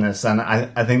madness, and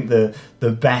I think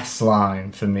the best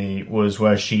line for me was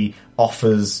where she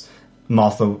offers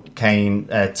Martha Kane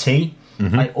tea.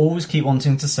 I always keep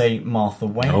wanting to say Martha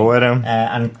Wayne. Oh, I know.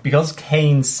 And because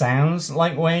Kane sounds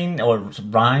like Wayne, or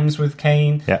rhymes with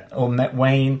Kane, or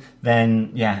Wayne,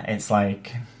 then, it's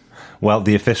like... Well,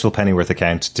 the official Pennyworth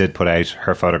account did put out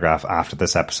her photograph after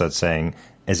this episode saying,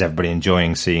 "Is everybody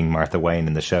enjoying seeing Martha Wayne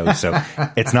in the show?" So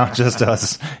it's not just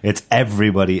us, it's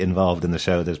everybody involved in the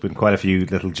show. There's been quite a few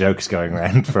little jokes going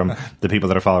around from the people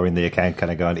that are following the account,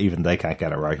 kind of going, even they can't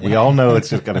get it right. We all know it's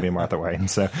just going to be Martha Wayne.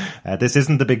 So this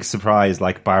isn't the big surprise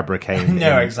like Barbara Kane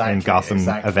in Gotham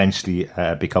eventually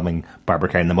becoming Barbara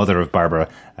Kane, the mother of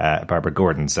Barbara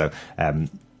Gordon. So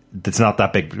it's not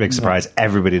that big surprise. No.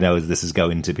 Everybody knows this is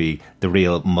going to be the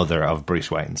real mother of Bruce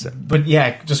Wayne. So. But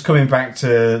just coming back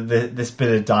to this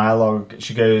bit of dialogue,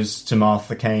 she goes to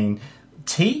Martha Kane,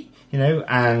 "Tea?"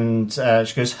 and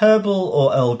she goes, "Herbal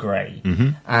or Earl Grey?"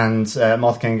 And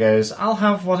Martha Kane goes, "I'll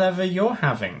have whatever you're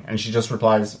having." And she just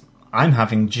replies, "I'm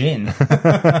having gin."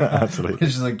 Absolutely. Which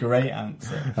is a great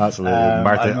answer. Absolutely.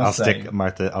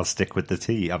 Martha, I'll stick with the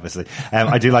tea, obviously.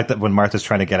 I do like that when Martha's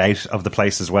trying to get out of the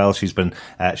place as well, she's been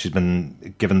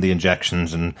given the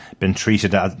injections and been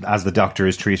treated as the doctor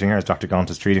is treating her, as Dr. Gaunt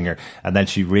is treating her, and then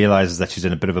she realises that she's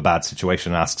in a bit of a bad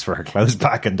situation and asks for her clothes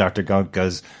back, and Dr. Gaunt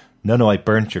goes, no, I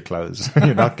burnt your clothes.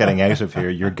 You're not getting out of here.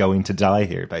 You're going to die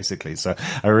here, basically. So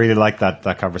I really like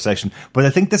that conversation. But I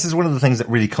think this is one of the things that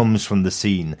really comes from the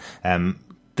scene.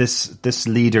 This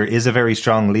leader is a very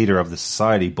strong leader of the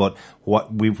society, but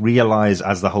what we realise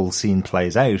as the whole scene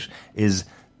plays out is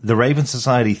the Raven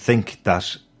Society think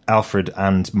that Alfred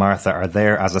and Martha are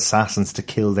there as assassins to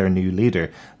kill their new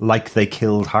leader, like they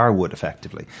killed Harwood,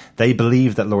 effectively. They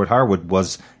believe that Lord Harwood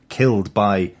was killed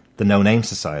by the No Name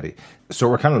Society. So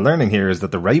what we're kind of learning here is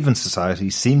that the Raven Society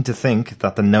seem to think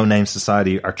that the No Name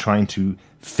Society are trying to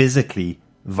physically,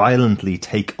 violently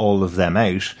take all of them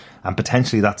out, and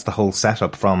potentially that's the whole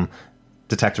setup from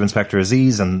Detective Inspector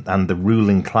Aziz and the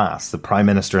ruling class. The Prime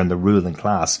Minister and the ruling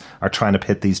class are trying to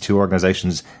pit these two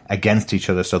organisations against each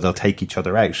other so they'll take each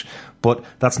other out. But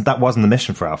that wasn't the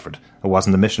mission for Alfred. It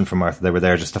wasn't the mission for Martha. They were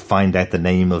there just to find out the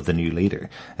name of the new leader,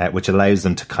 which allows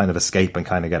them to kind of escape and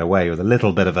kind of get away with a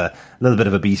little bit of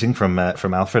a beating from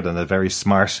Alfred, and a very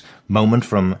smart moment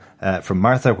from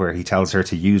Martha, where he tells her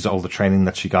to use all the training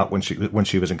that she got when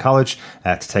she was in college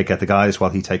to take out the guys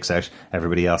while he takes out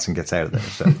everybody else and gets out of there.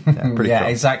 So pretty cool.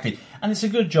 Exactly. And it's a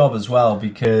good job as well,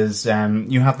 because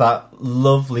you have that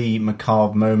lovely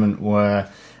macabre moment where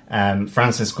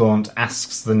Frances Gaunt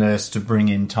asks the nurse to bring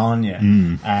in Tanya,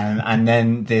 and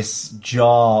then this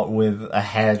jar with a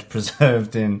head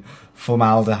preserved in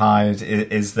formaldehyde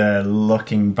is there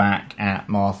looking back at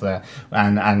Martha,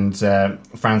 and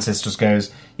Francis just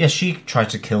goes, yeah, she tried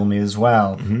to kill me as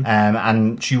well,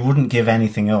 and she wouldn't give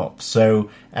anything up, so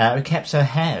it kept her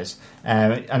head.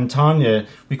 And Tanya,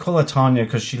 we call her Tanya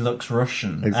because she looks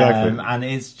Russian. Exactly. And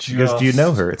it's just... She goes, do you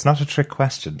know her? It's not a trick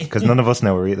question, because none of us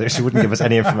know her either. She wouldn't give us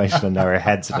any information and now her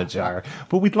head's in a jar.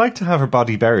 But we'd like to have her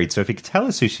body buried, so if you could tell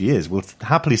us who she is, we'll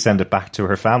happily send it back to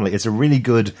her family. It's a really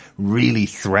good, really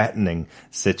threatening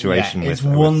situation. It's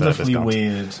wonderfully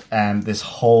weird, this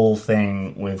whole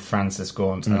thing with Francis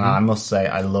Gaunt, and I must say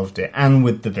I loved it. And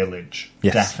with the village,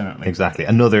 yes, definitely. Exactly.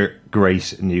 Another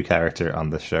great new character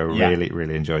on the show. Really,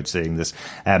 really enjoyed seeing this.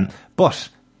 But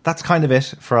that's kind of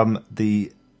it from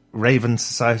the Raven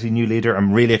Society new leader.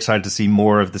 I'm really excited to see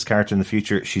more of this character in the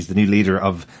future. She's the new leader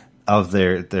of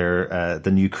their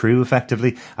the new crew,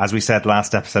 effectively. As we said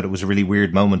last episode, it was a really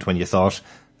weird moment when you thought,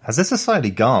 has this society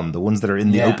gone? The ones that are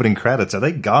in the opening credits, are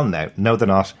they gone now? No, they're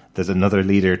not. There's another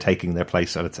leader taking their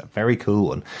place, and it's a very cool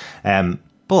one.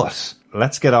 But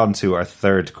let's get on to our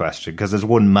third question, because there's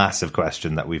one massive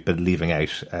question that we've been leaving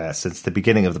out since the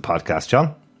beginning of the podcast.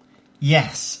 John?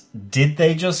 Yes. Did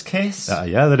they just kiss?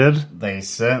 Yeah, they did. They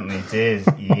certainly did,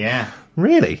 yeah.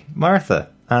 Really? Martha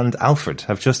and Alfred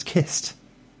have just kissed?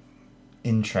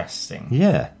 Interesting.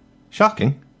 Yeah.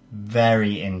 Shocking.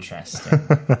 Very interesting.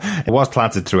 It was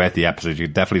planted throughout the episode. You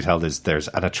can definitely tell there's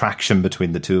an attraction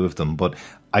between the two of them, but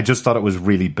I just thought it was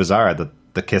really bizarre that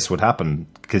the kiss would happen,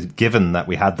 because given that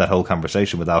we had that whole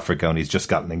conversation with Alfred going, he's just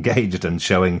gotten engaged, and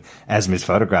showing Esme's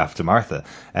photograph to Martha.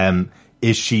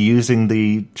 Is she using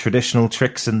the traditional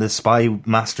tricks in the Spy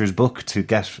Master's book to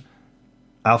get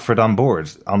Alfred on board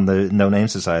on the No Name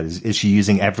Society? Is she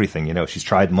using everything? You know, she's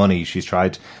tried money, she's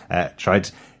tried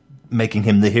making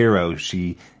him the hero.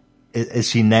 Is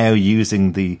she now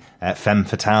using the femme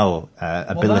fatale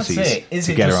abilities well, that's it. Is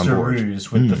to it get her just on a board?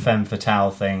 ruse with the femme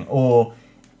fatale thing, or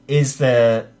is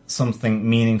there something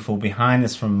meaningful behind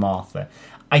this from Martha?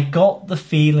 I got the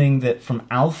feeling that from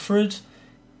Alfred,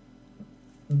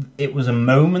 it was a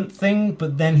moment thing,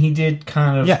 but then he did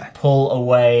kind of pull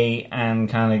away and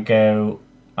kind of go,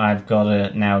 I've got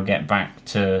to now get back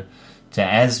to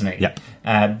Esme.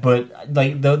 But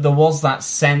like there was that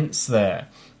sense there.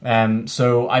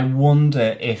 So I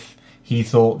wonder if he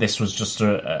thought this was just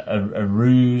a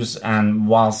ruse, and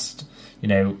whilst, you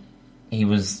know, he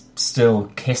was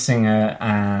still kissing her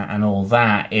and all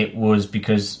that, it was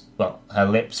because, well, her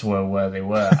lips were where they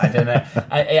were. I don't know.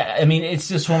 I mean, it's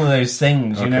just one of those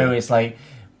things, you know, it's like,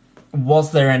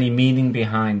 was there any meaning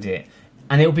behind it?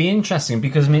 And it'll be interesting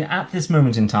because, I mean, at this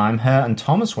moment in time, her and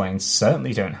Thomas Wayne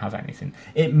certainly don't have anything.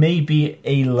 It may be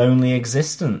a lonely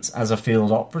existence as a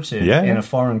field operative in a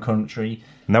foreign country.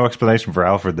 No explanation for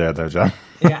Alfred there, though, John.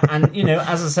 And, you know,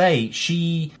 as I say,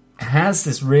 she has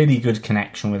this really good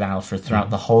connection with Alfred throughout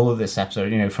the whole of this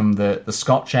episode, you know, from the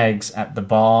Scotch eggs at the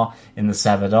bar in the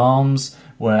Severed Arms,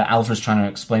 where Alfred's trying to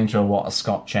explain to her what a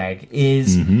Scotch egg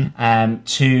is,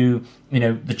 to, you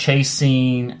know, the chase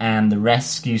scene and the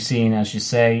rescue scene, as you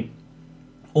say,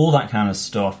 all that kind of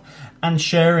stuff, and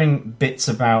sharing bits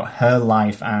about her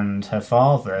life and her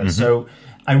father. So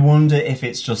I wonder if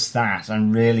it's just that,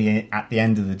 and really, at the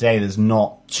end of the day, there's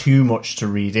not too much to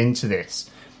read into this.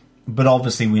 But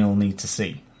obviously we'll need to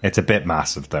see. It's a bit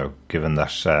massive, though, given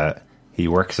that he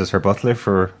works as her butler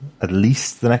for at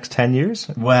least the next 10 years.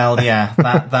 Well, yeah,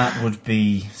 that would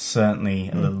be certainly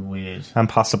a little weird. And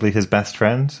possibly his best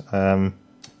friend.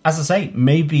 As I say,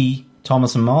 maybe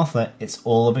Thomas and Martha, it's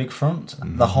all a big front.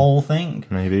 The whole thing.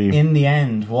 Maybe. In the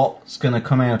end, what's going to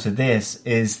come out of this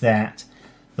is that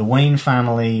the Wayne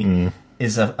family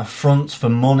is a front for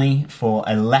money for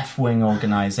a left-wing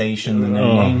organisation, the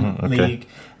No Name League.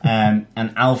 And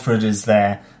Alfred is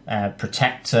their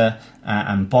protector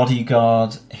and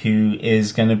bodyguard, who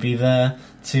is going to be there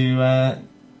to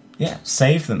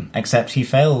save them. Except he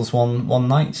fails one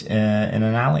night in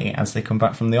an alley as they come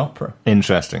back from the opera.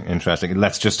 Interesting.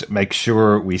 Let's just make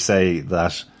sure we say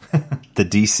that the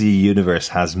DC universe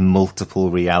has multiple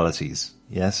realities.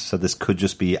 Yes, so this could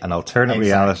just be an alternate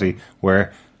reality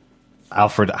where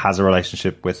Alfred has a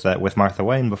relationship with Martha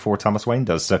Wayne before Thomas Wayne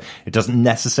does. So it doesn't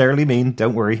necessarily mean,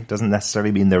 don't worry, doesn't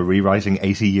necessarily mean they're rewriting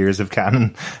 80 years of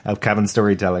canon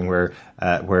storytelling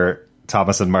where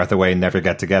Thomas and Martha Wayne never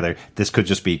get together. This could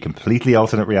just be completely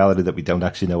alternate reality that we don't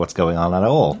actually know what's going on at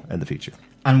all in the future.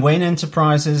 And Wayne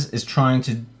Enterprises is trying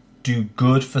to do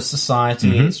good for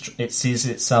society. It sees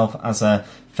itself as a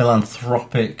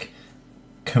philanthropic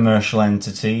commercial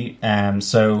entity.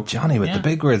 So Johnny with the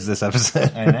big words this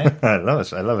episode. I know.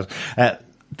 I love it.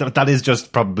 That is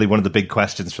just probably one of the big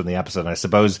questions from the episode. And I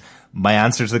suppose my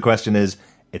answer to the question is,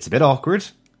 it's a bit awkward,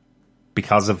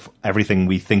 because of everything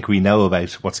we think we know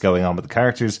about what's going on with the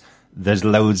characters, there's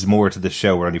loads more to this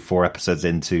show. We're only 4 episodes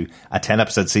into a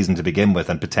 10-episode season to begin with,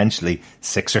 and potentially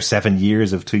 6 or 7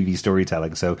 years of TV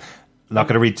storytelling. So I'm not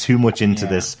going to read too much into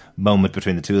this moment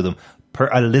between the two of them.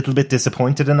 A little bit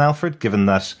disappointed in Alfred, given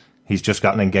that he's just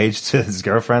gotten engaged to his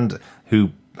girlfriend,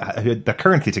 who they're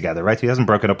currently together, right? He hasn't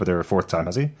broken up with her a 4th time,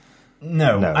 has he?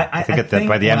 No. I think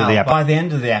by the end of the episode. By the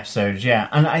end of the episode, yeah.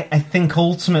 And I think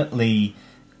ultimately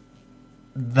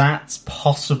that's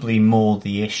possibly more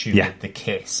the issue with the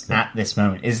kiss at this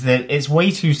moment, is that it's way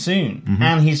too soon.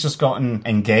 And he's just gotten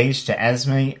engaged to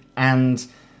Esme, and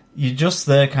you're just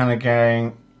there kind of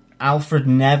going, Alfred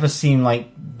never seemed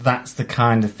like that's the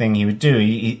kind of thing he would do.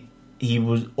 He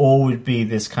would always be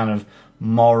this kind of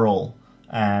moral,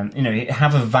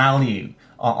 have a value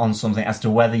on something as to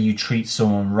whether you treat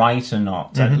someone right or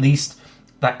not. At least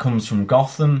that comes from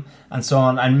Gotham and so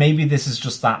on. And maybe this is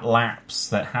just that lapse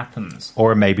that happens.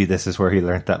 Or maybe this is where he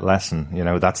learnt that lesson.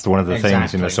 That's one of the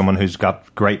things, someone who's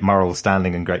got great moral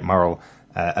standing and great moral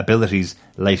abilities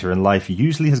later in life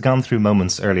usually has gone through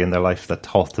moments early in their life that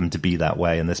taught them to be that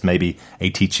way, and this may be a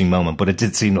teaching moment. But it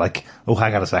did seem like, oh,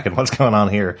 hang on a second, what's going on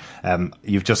here?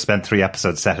 You've just spent 3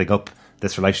 episodes setting up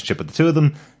this relationship with the two of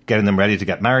them, getting them ready to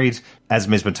get married.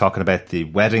 Esme's been talking about the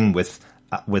wedding with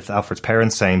Alfred's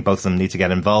parents, saying both of them need to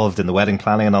get involved in the wedding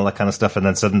planning and all that kind of stuff, and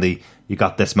then suddenly you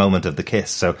got this moment of the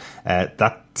kiss. So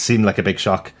that seemed like a big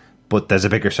shock, but there's a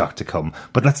bigger shock to come.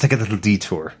 But let's take a little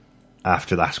detour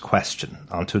after that question.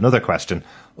 On to another question.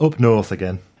 Up north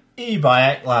again.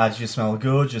 Bayek, lads, you smell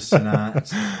gorgeous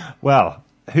tonight. Well,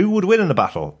 who would win in a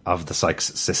battle of the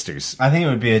Sykes sisters? I think it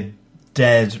would be a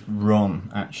dead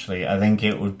run, actually. I think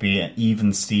it would be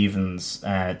even Stevens,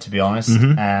 to be honest.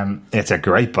 It's a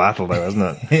great battle, though, isn't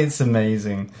it? It's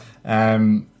amazing.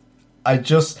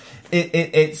 It's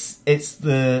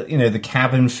the the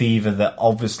cabin fever that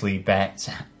obviously Bet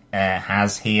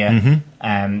has here,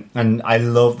 and I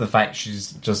love the fact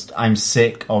she's just, I'm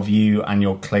sick of you and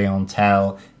your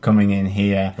clientele coming in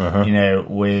here,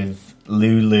 with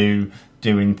Lulu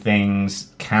doing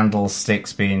things,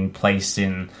 candlesticks being placed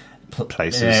in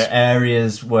places,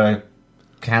 areas where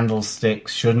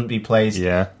candlesticks shouldn't be placed,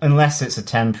 unless it's a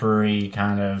temporary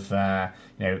kind of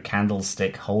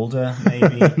candlestick holder,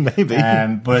 maybe. Maybe.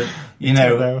 But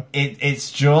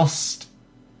it's just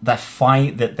the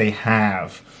fight that they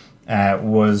have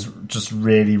was just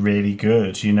really, really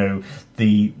good. The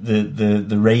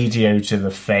radio to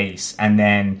the face, and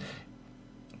then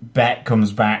Bet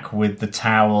comes back with the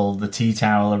tea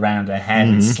towel around her head,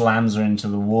 and slams her into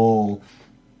the wall.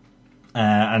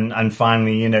 And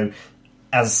finally,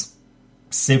 as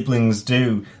siblings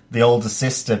do, the older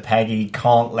sister, Peggy,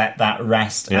 can't let that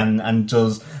rest and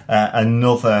does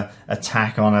another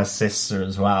attack on her sister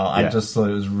as well. I just thought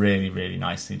it was really, really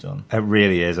nicely done. It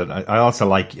really is. And I also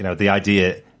like, the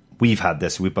idea, we've had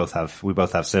this, we both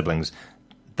have siblings,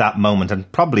 that moment,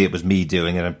 and probably it was me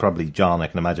doing it, and probably John, I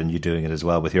can imagine you doing it as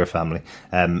well with your family.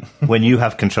 When you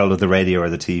have control of the radio or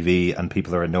the TV and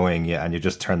people are annoying you, and you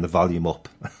just turn the volume up,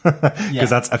 because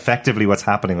that's effectively what's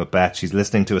happening with Beth. She's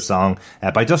listening to a song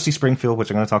by Dusty Springfield,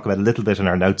 which I'm going to talk about a little bit in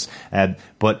our notes.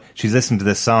 But she's listening to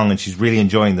this song and she's really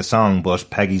enjoying the song, but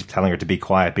Peggy's telling her to be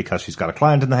quiet because she's got a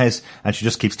client in the house, and she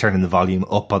just keeps turning the volume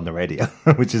up on the radio,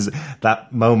 which is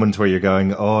that moment where you're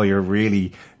going, oh, you're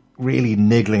really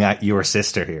niggling at your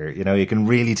sister here. You can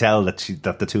really tell that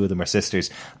the two of them are sisters.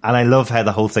 And I love how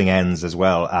the whole thing ends as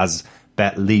well, as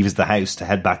Bet leaves the house to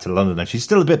head back to London, and she's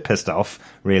still a bit pissed off,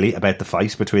 really, about the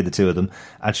fight between the two of them.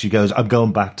 And she goes, I'm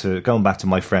going back to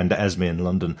my friend Esme in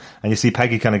London. And you see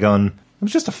Peggy kind of going, it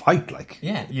was just a fight, like.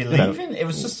 Yeah, you're leaving? It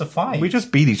was just a fight. We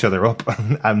just beat each other up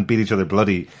and beat each other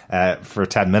bloody for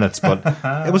 10 minutes, but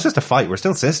it was just a fight. We're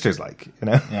still sisters, like,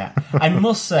 Yeah. I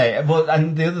must say,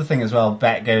 and the other thing as well,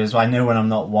 Bet goes, I know when I'm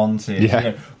not wanted.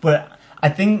 Yeah. But I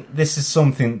think this is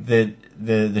something that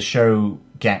the show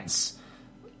gets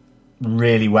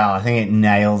really well. I think it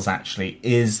nails, actually,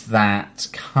 is that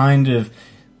kind of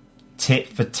tit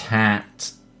for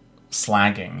tat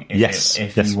slagging,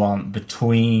 if you want,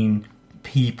 between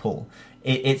people.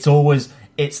 It's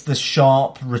the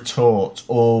sharp retort,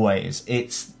 always.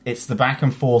 It's the back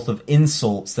and forth of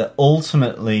insults that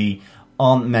ultimately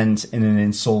aren't meant in an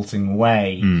insulting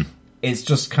way. It's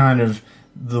just kind of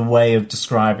the way of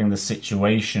describing the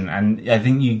situation, and I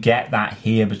think you get that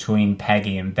here between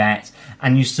Peggy and Bet,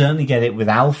 and you certainly get it with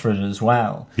Alfred as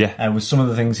well. With some of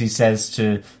the things he says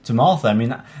to Martha. I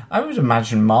mean, I would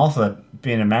imagine Martha,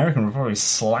 being American, would probably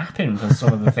slap him for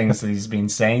some of the things that he's been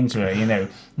saying to her,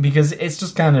 because it's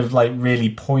just kind of like really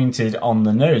pointed on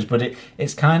the nose, but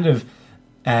it's kind of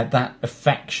that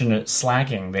affectionate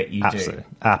slagging that you Absolutely. do.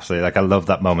 Absolutely. Like, I love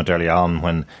that moment early on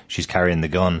when she's carrying the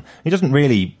gun. He doesn't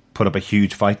really put up a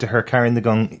huge fight to her carrying the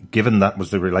gun, given that was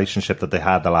the relationship that they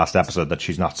had the last episode, that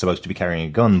she's not supposed to be carrying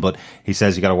a gun. But he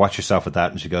says, you got to watch yourself with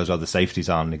that. And she goes, oh, the safety's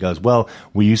on. And he goes, well,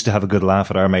 we used to have a good laugh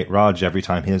at our mate Rog every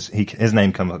time his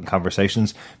name come up in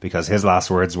conversations, because his last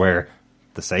words were,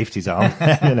 the safety's on.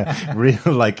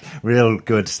 real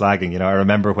good slagging. I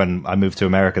remember when I moved to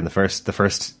America, and the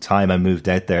first time I moved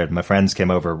out there, my friends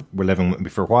came over, were living with me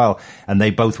for a while, and they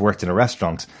both worked in a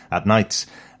restaurant at nights.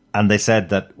 And they said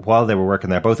that while they were working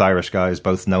there, both Irish guys,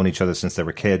 both known each other since they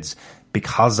were kids,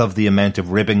 because of the amount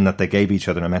of ribbing that they gave each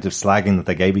other, the amount of slagging that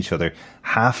they gave each other,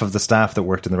 half of the staff that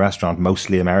worked in the restaurant,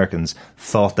 mostly Americans,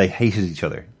 thought they hated each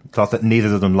other, thought that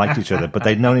neither of them liked each other. But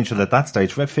they'd known each other at that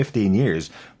stage for about 15 years.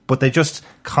 But they just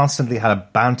constantly had a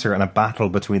banter and a battle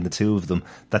between the two of them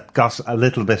that got a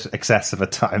little bit excessive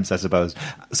at times, I suppose.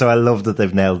 So I love that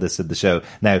they've nailed this in the show.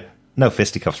 Now, no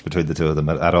fisticuffs between the two of them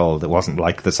at all. It wasn't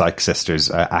like the Sykes sisters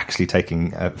actually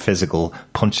taking physical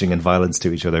punching and violence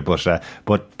to each other.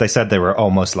 But they said they were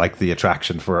almost like the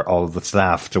attraction for all of the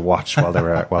staff to watch while they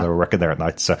were working there at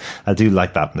night. So I do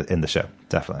like that in the show,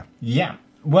 definitely. Yeah.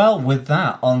 Well, with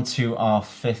that, on to our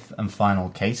fifth and final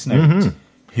case note.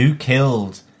 Who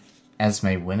killed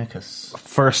Esme Winnicus?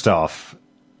 First off,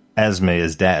 Esme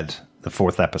is dead. The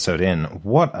fourth episode in.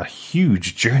 What a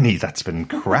huge journey that's been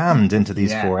crammed into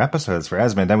these 4 episodes for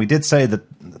Esme. Now, we did say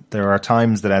that there are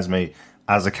times that Esme,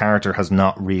 as a character, has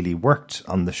not really worked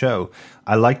on the show.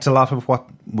 I liked a lot of what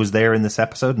was there in this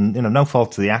episode, and no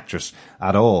fault to the actress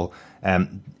at all.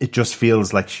 It just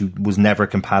feels like she was never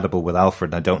compatible with Alfred,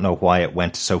 and I don't know why it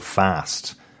went so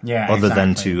fast. Other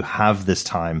than to have this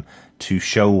time to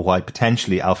show why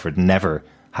potentially Alfred never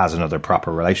has another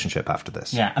proper relationship after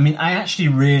this. Yeah, I mean, I actually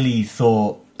really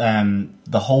thought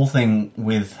the whole thing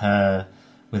with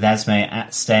Esme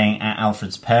staying at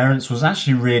Alfred's parents was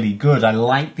actually really good. I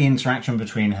liked the interaction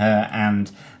between her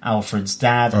and Alfred's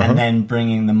dad, and then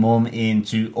bringing the mum in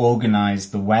to organise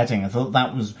the wedding. I thought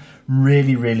that was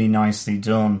really, really nicely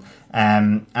done.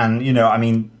 And, I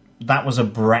mean, that was a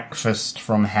breakfast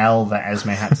from hell that Esme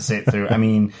had to sit through. I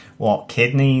mean,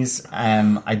 kidneys?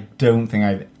 I don't think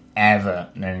I've ever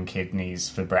known kidneys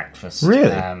for breakfast. Really?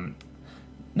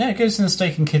 No, it goes in a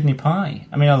steak and kidney pie.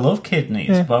 I mean, I love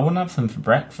kidneys, but I wouldn't have them for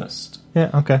breakfast.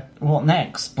 Yeah, okay. What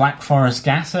next? Black Forest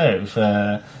Gatto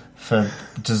for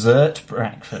dessert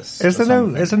breakfast. Is there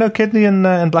no kidney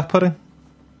in black pudding?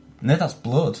 No, that's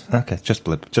blood. Okay, just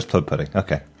blood pudding.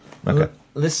 Okay.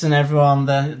 Listen, everyone,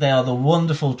 they are the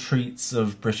wonderful treats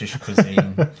of British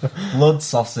cuisine. Blood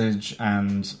sausage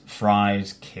and fried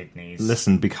kidneys.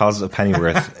 Listen, because of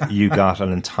Pennyworth, you got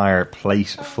an entire plate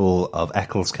full of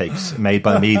Eccles cakes made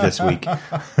by me this week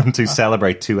to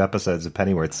celebrate 2 episodes of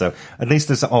Pennyworth. So at least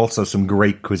there's also some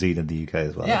great cuisine in the UK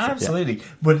as well. Yeah, absolutely. Yeah.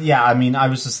 But yeah, I mean, I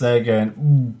was just there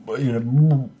going,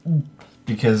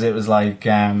 because it was like,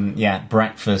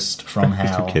 breakfast from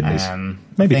hell. Kidneys.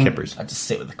 Maybe kippers. I'd just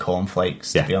sit with the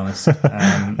cornflakes, to be honest.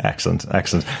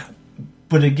 Excellent.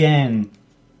 But again,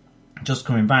 just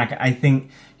coming back, I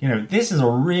think, this is a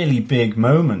really big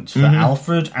moment for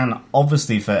Alfred and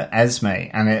obviously for Esme.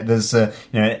 And there's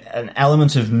an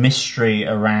element of mystery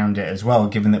around it as well,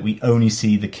 given that we only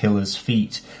see the killer's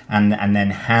feet and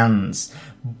then hands.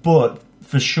 But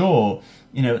for sure,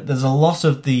 there's a lot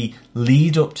of the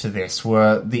lead up to this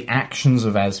where the actions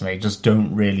of Esme just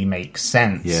don't really make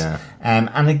sense. Yeah.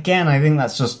 And again, I think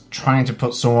that's just trying to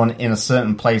put someone in a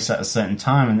certain place at a certain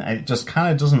time, and it just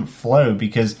kind of doesn't flow,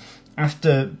 because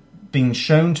after being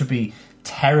shown to be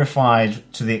terrified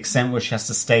to the extent where she has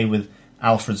to stay with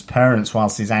Alfred's parents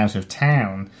whilst he's out of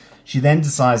town, she then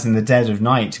decides in the dead of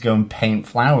night to go and paint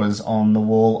flowers on the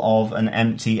wall of an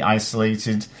empty,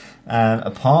 isolated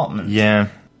apartment. Yeah.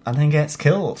 And then gets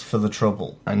killed for the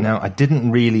trouble. I know. I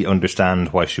didn't really understand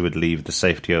why she would leave the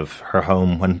safety of her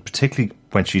home, particularly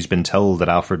when she's been told that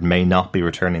Alfred may not be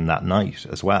returning that night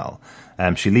as well.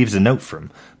 She leaves a note for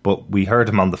him, but we heard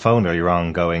him on the phone earlier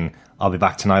on going, I'll be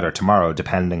back tonight or tomorrow,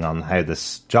 depending on how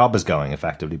this job is going,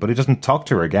 effectively. But he doesn't talk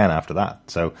to her again after that.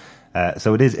 So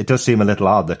it does seem a little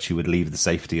odd that she would leave the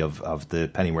safety of the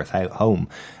Pennyworth home.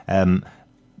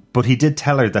 But he did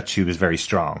tell her that she was very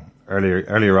strong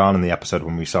earlier on in the episode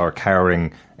when we saw her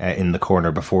cowering in the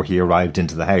corner before he arrived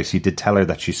into the house, he did tell her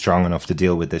that she's strong enough to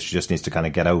deal with this. She just needs to kind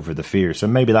of get over the fear. So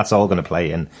maybe that's all going to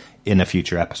play in a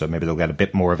future episode. Maybe they'll get a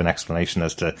bit more of an explanation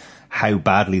as to how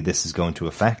badly this is going to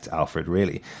affect Alfred,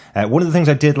 really. One of the things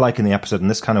I did like in the episode,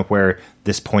 and this kind of where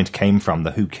this point came from,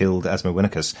 the who killed Esme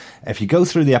Winnicus, if you go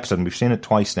through the episode, and we've seen it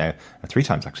twice now, or 3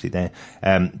 times actually there,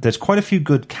 there's quite a few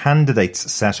good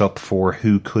candidates set up for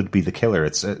who could be the killer.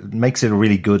 It makes it a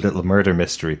really good little murder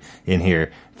mystery in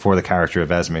here for the character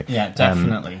of Esme. Yeah,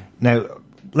 definitely. Now,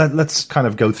 let's kind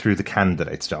of go through the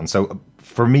candidates, John. So,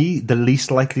 for me, the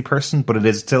least likely person, but it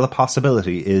is still a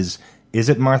possibility, is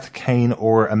it Martha Kane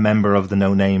or a member of the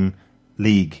No Name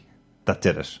League that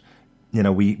did it? You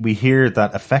know, we hear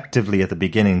that effectively at the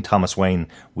beginning, Thomas Wayne,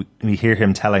 we hear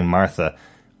him telling Martha,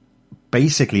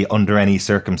 basically, under any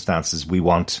circumstances, we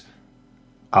want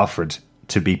Alfred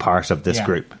to be part of this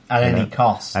group. At any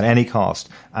cost. At any cost.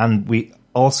 And we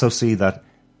also see that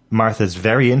Martha's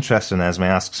very interested in Esme,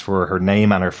 asks for her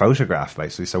name and her photograph,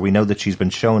 basically. So we know that she's been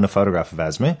shown a photograph of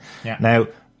Esme. Yeah. Now,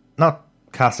 not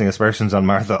casting aspersions on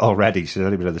Martha already. She's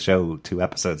only been on the show 2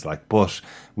 episodes, but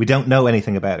we don't know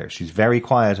anything about her. She's very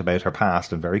quiet about her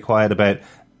past and very quiet about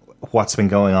what's been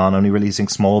going on, only releasing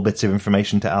small bits of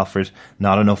information to Alfred,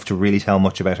 not enough to really tell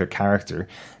much about her character.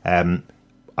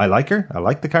 I like her. I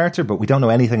like the character, but we don't know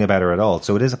anything about her at all.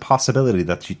 So it is a possibility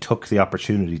that she took the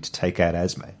opportunity to take out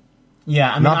Esme.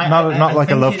 Yeah, I mean, not like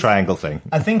a love triangle thing.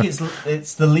 I think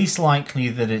it's the least likely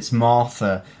that it's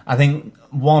Martha. I think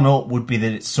one up would be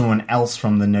that it's someone else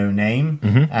from the No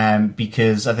Name,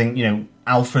 because I think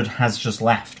Alfred has just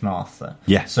left Martha.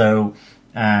 Yeah. So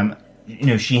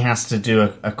she has to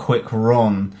do a quick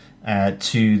run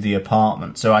to the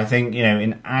apartment. So I think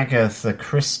in Agatha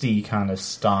Christie kind of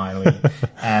style,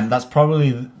 that's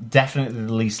probably definitely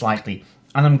the least likely,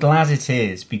 and I'm glad it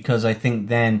is, because I think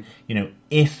then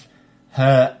if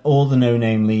her or the No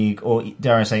Name League, or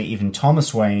dare I say even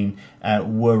Thomas Wayne,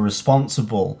 were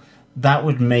responsible, that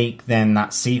would make then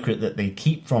that secret that they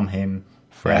keep from him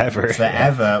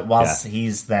forever whilst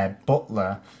he's their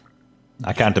butler.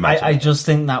 I can't imagine. I just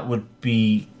think that would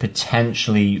be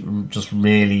potentially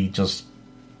just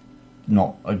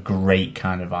not a great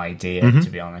kind of idea, to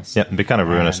be honest. Yeah, it'd be kind of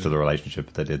ruinous to the relationship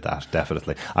if they did that,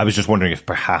 definitely. I was just wondering if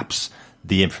perhaps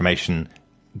the information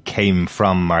came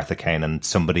from Martha Kane and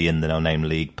somebody in the No Name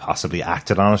League possibly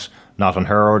acted on it, not on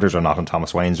her orders or not on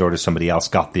Thomas Wayne's orders. Somebody else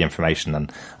got the information,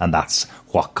 and that's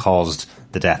what caused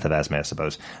the death of Esme, I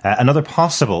suppose. Another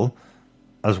possible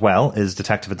as well is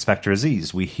Detective Inspector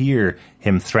Aziz. We hear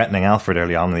him threatening Alfred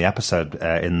early on in the episode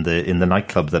in the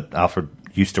nightclub that Alfred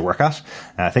used to work at.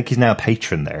 I think he's now a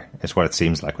patron there, is what it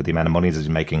seems like, with the amount of money that he's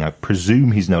making. I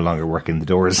presume he's no longer working the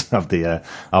doors of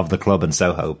the club in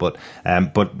Soho. But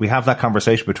we have that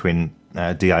conversation between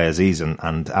D.I. Aziz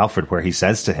and Alfred, where he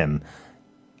says to him,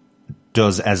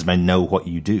 does Esme know what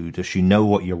you do? Does she know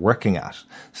what you're working at?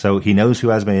 So he knows who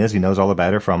Esme is. He knows all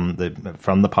about her from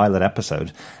the pilot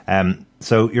episode.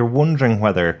 So you're wondering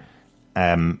whether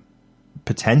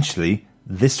potentially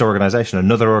this organisation,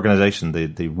 another organisation,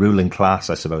 the ruling class,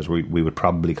 I suppose we would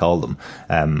probably call them,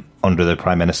 under the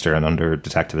Prime Minister and under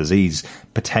Detective Aziz,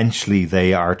 potentially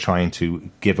they are trying to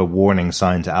give a warning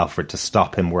sign to Alfred to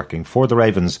stop him working for the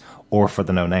Ravens or for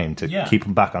the No Name, to keep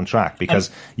him back on track. Because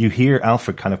you hear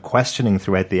Alfred kind of questioning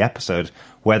throughout the episode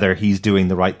whether he's doing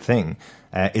the right thing.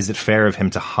 Is it fair of him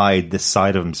to hide this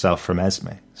side of himself from Esme?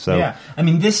 So, yeah, I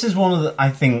mean, this is one of the, I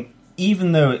think,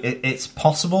 even though it's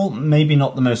possible, maybe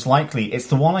not the most likely, it's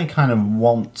the one I kind of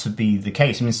want to be the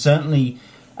case. I mean, certainly,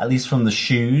 at least from the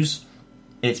shoes,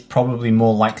 it's probably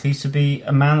more likely to be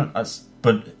a man,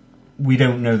 but we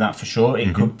don't know that for sure.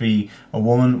 It could be a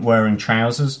woman wearing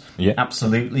trousers,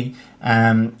 absolutely.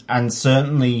 And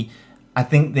certainly, I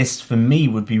think this, for me,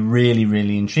 would be really,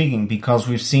 really intriguing, because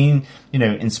we've seen,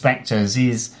 Inspector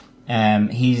Aziz,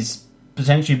 he's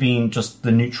potentially being just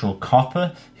the neutral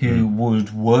copper who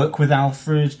would work with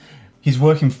Alfred. He's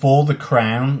working for the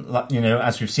Crown,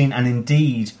 as we've seen, and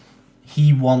indeed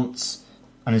he wants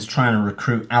and is trying to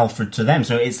recruit Alfred to them.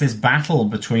 So it's this battle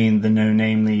between the No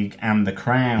Name League and the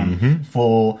Crown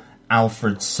for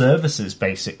Alfred's services,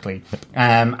 basically.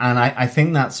 And I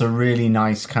think that's a really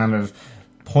nice kind of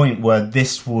point where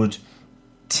this would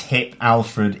tip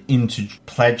Alfred into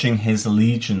pledging his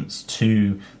allegiance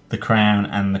to the Crown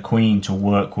and the Queen to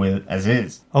work with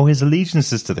Aziz. Oh, his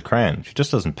allegiance is to the Crown. She just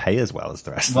doesn't pay as well as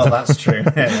the rest well, of them. That's true.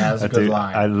 Yeah, that's a good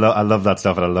line. I love that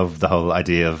stuff, and I love the whole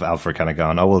idea of Alfred kind of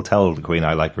going, oh, we'll tell the Queen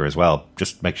I like her as well.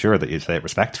 Just make sure that you say it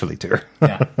respectfully to her.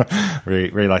 Yeah. really,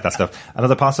 really like that stuff.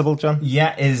 Another possible, John?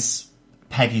 Yeah, is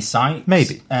Peggy Sykes.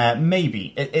 Maybe.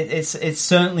 Maybe. It's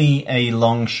certainly a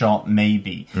long shot,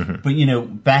 maybe. Mm-hmm. But, you know,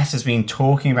 Beth has been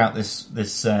talking about this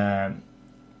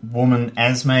woman,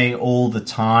 Esme, all the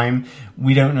time.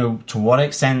 We don't know to what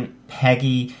extent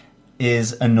Peggy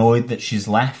is annoyed that she's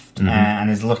left and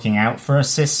is looking out for her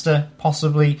sister,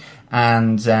 possibly.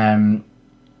 And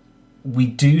we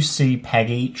do see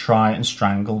Peggy try and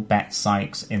strangle Beth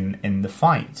Sykes in the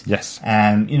fight. Yes.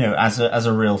 You know, as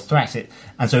a real threat.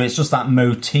 And so it's just that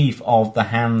motif of the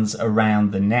hands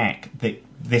around the neck that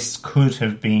this could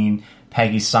have been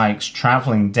Peggy Sykes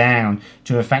travelling down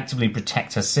to effectively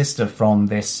protect her sister from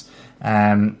this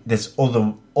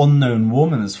other unknown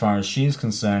woman, as far as she's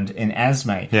concerned, in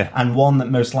Esme. Yeah. And one that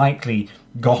most likely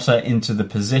got her into the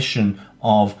position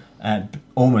of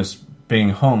almost being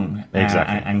hung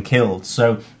Exactly. and killed.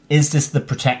 So is this the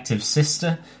protective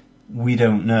sister? We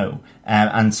don't know.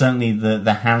 And certainly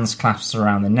the hands clasps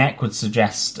around the neck would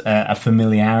suggest a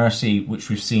familiarity which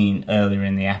we've seen earlier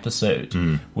in the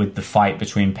episode with the fight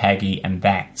between Peggy and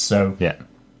Beth. So Yeah.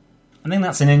 I think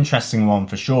that's an interesting one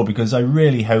for sure, because I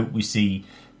really hope we see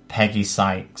Peggy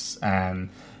Sykes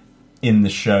in the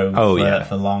show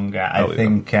for longer. I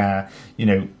think, you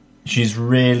know, she's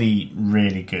really,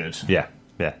 really good. Yeah.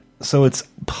 Yeah. So it's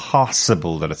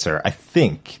possible that it's her. I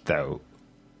think, though,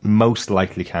 most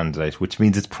likely candidate, which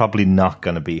means it's probably not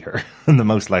going to be her. And the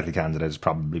most likely candidate is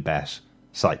probably Beth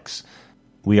Sykes.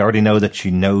 We already know that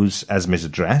she knows Esme's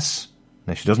address.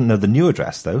 Now, she doesn't know the new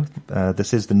address, though.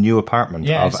 This is the new apartment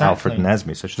of exactly. Alfred and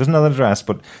Esme. So she doesn't know the address,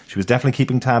 but she was definitely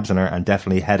keeping tabs on her and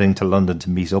definitely heading to London to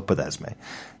meet up with Esme.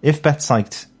 If Beth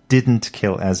Sykes didn't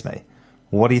kill Esme,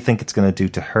 what do you think it's going to do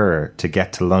to her to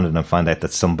get to London and find out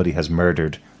that somebody has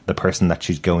murdered the person that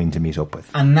she's going to meet up with?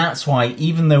 And that's why,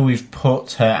 even though we've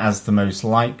put her as the most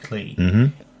likely,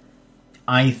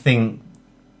 I think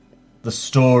the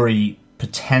story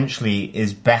potentially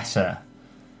is better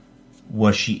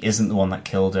where she isn't the one that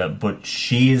killed her, but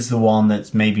she is the one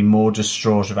that's maybe more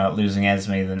distraught about losing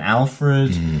Esme than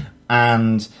Alfred.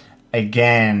 And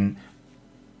again,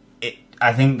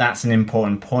 I think that's an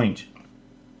important point.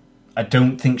 I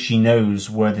don't think she knows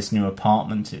where this new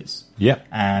apartment is. Yeah.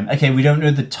 Okay, we don't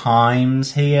know the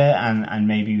times here, and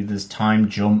maybe there's time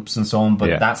jumps and so on,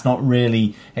 but that's not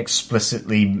really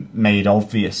explicitly made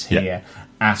obvious here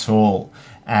at all.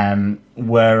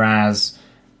 Whereas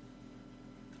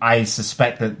I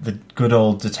suspect that the good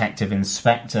old detective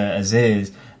inspector, as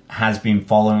is, has been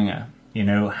following her. You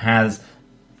know,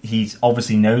 he's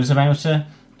obviously knows about her.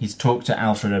 He's talked to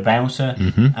Alfred about her,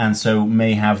 and so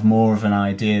may have more of an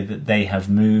idea that they have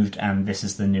moved and this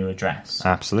is the new address.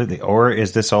 Absolutely. Or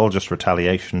is this all just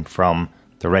retaliation from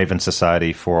the Raven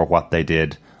Society for what they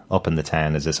did up in the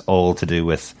town? Is this all to do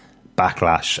with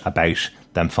backlash about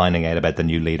them finding out about the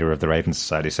new leader of the Raven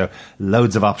Society? So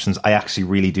loads of options. I actually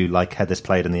really do like how this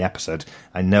played in the episode.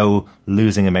 I know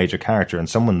losing a major character and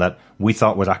someone that we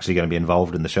thought was actually going to be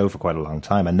involved in the show for quite a long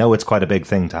time. I know it's quite a big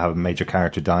thing to have a major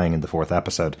character dying in the 4th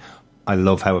episode. I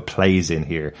love how it plays in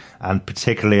here. And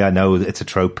particularly, I know that it's a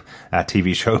trope, a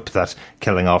TV trope, that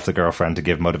killing off the girlfriend to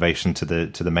give motivation to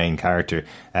the main character.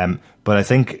 But I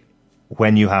think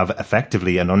when you have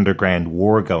effectively an underground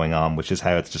war going on, which is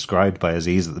how it's described by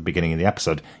Aziz at the beginning of the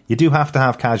episode, you do have to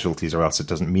have casualties or else it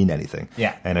doesn't mean anything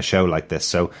in a show like this.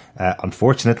 So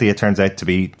unfortunately, it turns out to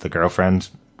be the girlfriend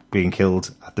being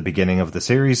killed at the beginning of the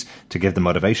series to give the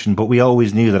motivation. But we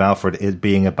always knew that Alfred is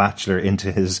being a bachelor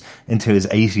into his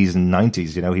 80s and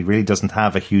 90s. You know, he really doesn't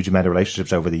have a huge amount of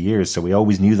relationships over the years. So we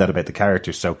always knew that about the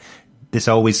character. So this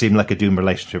always seemed like a doomed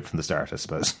relationship from the start, I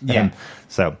suppose. Yeah.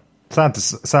 So sad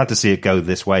to see it go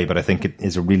this way, but I think it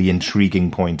is a really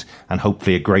intriguing point and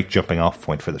hopefully a great jumping off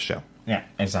point for the show. Yeah,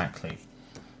 exactly.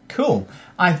 Cool.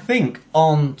 I think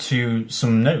on to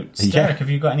some notes. Yeah. Derek, have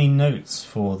you got any notes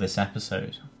for this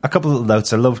episode? A couple of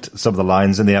notes. I loved some of the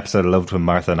lines in the episode. I loved when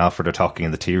Martha and Alfred are talking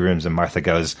in the tea rooms and Martha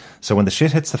goes, "So when the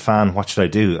shit hits the fan, what should I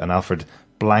do?" And Alfred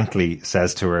blankly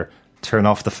says to her, "Turn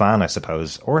off the fan, I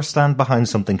suppose, or stand behind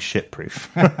something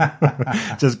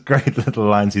shitproof." Just great little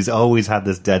lines. He's always had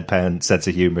this deadpan sense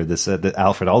of humour. This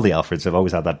Alfred, all the Alfreds have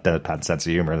always had that deadpan sense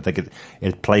of humour, and I think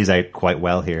it plays out quite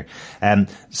well here.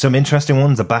 Some interesting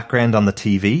ones. The background on the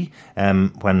TV,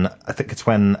 when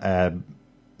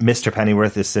Mr.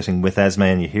 Pennyworth is sitting with Esme,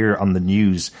 and you hear on the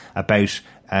news about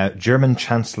German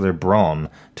Chancellor Braun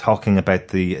talking about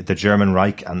the German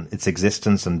Reich and its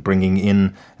existence and bringing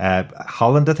in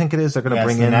Holland, I think it is. They're going to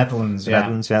bring in Netherlands.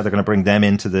 Netherlands, they're going to bring them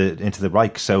into the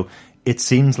Reich. So it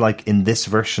seems like in this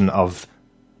version of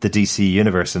the DC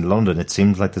universe in London, it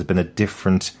seems like there's been a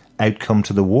different outcome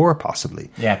to the war,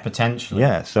 possibly. Yeah, potentially.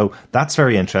 Yeah, so that's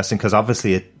very interesting because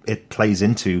obviously it plays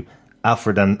into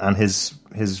Alfred and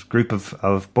his group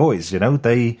of boys, you know,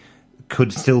 they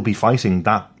could still be fighting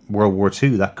that World War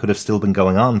II. That could have still been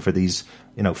going on for these,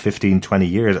 15, 20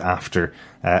 years after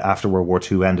World War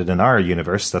II ended in our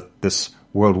universe, that this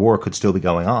World War could still be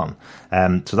going on.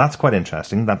 So that's quite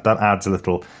interesting. That adds a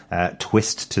little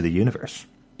twist to the universe.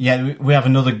 Yeah, we have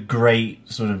another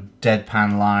great sort of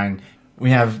deadpan line. We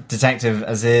have Detective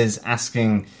Aziz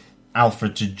asking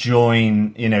Alfred to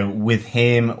join, with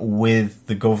him, with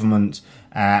the government,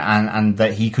 and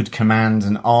that he could command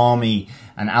an army.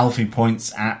 And Alfie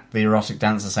points at the erotic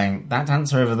dancer saying, that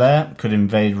dancer over there could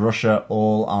invade Russia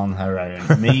all on her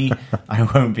own. Me, I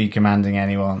won't be commanding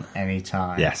anyone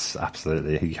anytime. Yes,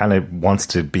 absolutely. He kind of wants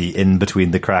to be in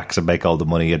between the cracks and make all the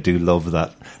money. I do love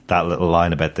that little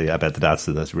line about the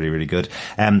dancer. That's really, really good.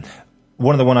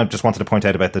 One I just wanted to point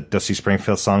out about the Dusty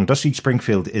Springfield song. Dusty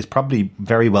Springfield is probably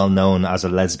very well known as a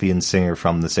lesbian singer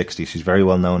from the 60s. She's very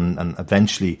well known and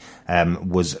eventually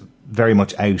was very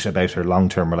much out about her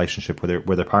long-term relationship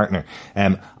with her partner.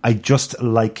 I just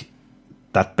like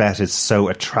that Bette is so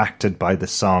attracted by the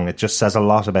song. It just says a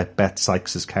lot about Bette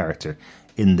Sykes' character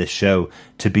in this show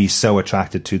to be so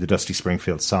attracted to the Dusty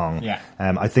Springfield song. Yeah.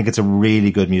 I think it's a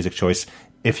really good music choice.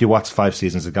 If you watch 5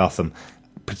 seasons of Gotham,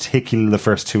 particularly the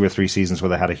first 2 or 3 seasons where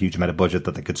they had a huge amount of budget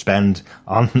that they could spend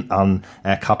on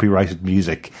copyrighted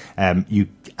music, you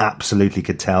absolutely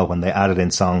could tell when they added in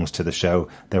songs to the show,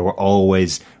 they were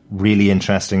always really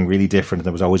interesting, really different, and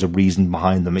there was always a reason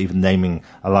behind them, even naming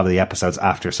a lot of the episodes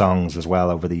after songs as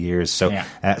well over the years. So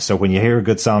so when you hear a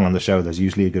good song on the show, there's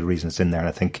usually a good reason it's in there, and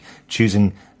I think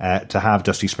choosing to have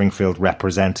Dusty Springfield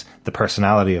represent the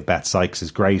personality of Bette Sykes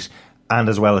is great. And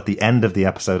as well, at the end of the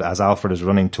episode, as Alfred is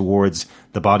running towards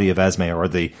the body of Esme, or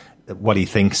what he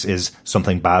thinks is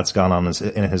something bad's gone on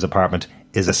in his apartment,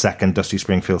 is a second Dusty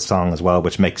Springfield song as well,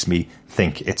 which makes me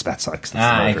think it's Bette Sykes.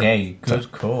 Okay,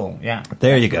 good call. Yeah,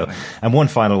 there you go. And one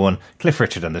final one: Cliff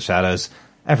Richard and the Shadows.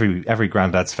 Every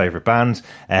granddad's favourite band.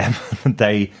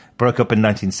 They broke up in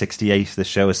 1968. The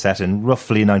show is set in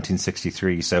roughly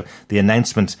 1963. So the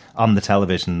announcement on the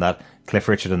television that Cliff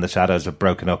Richard and the Shadows have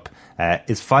broken up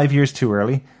is 5 years too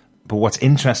early. But what's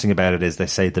interesting about it is they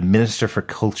say the Minister for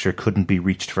Culture couldn't be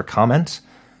reached for comment.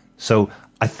 So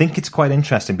I think it's quite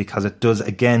interesting because it does,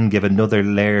 again, give another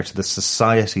layer to the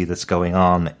society that's going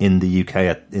on in the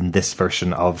UK in this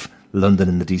version of London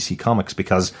in the DC Comics.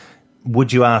 Because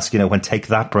would you ask, when Take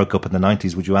That broke up in the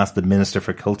 90s, would you ask the Minister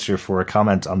for Culture for a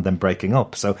comment on them breaking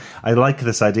up? So I like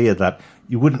this idea that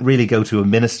you wouldn't really go to a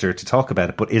minister to talk about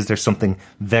it, but is there something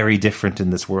very different in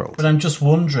this world? But I'm just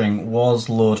wondering, was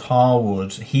Lord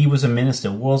Harwood, he was a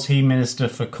minister, was he Minister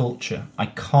for Culture? I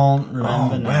can't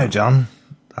remember now. Wow, John.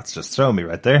 That's just throwing me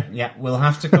right there. Yeah, we'll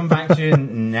have to come back to you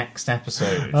next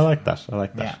episode. I like that.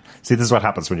 Yeah. See, this is what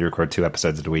happens when you record 2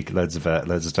 episodes in a week. Loads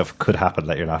of stuff could happen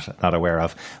that you're not aware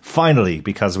of. Finally,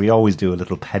 because we always do a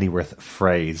little Pennyworth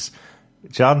phrase,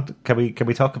 John, can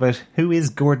we talk about who is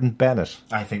Gordon Bennett?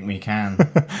 I think we can.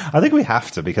 I think we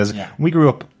have to, because we grew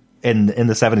up in the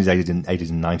 70s, 80s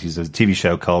and 90s. There was a TV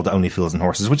show called Only Fools and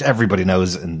Horses, which everybody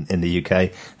knows in the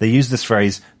UK. They use this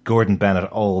phrase, Gordon Bennett,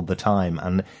 all the time,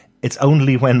 and it's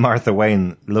only when Martha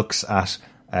Wayne looks at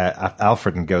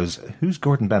Alfred and goes, "Who's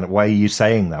Gordon Bennett? Why are you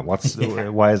saying that?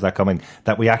 Why is that coming?"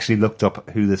 that we actually looked up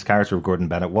who this character of Gordon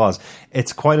Bennett was.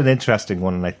 It's quite an interesting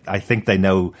one, and I think they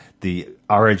know the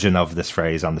origin of this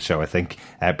phrase on the show. I think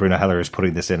Bruno Heller is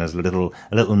putting this in as a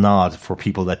little nod for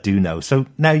people that do know. So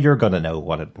now you're going to know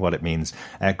what it means.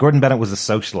 Gordon Bennett was a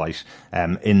socialite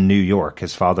in New York.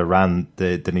 His father ran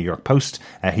the New York Post.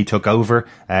 He took over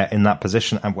in that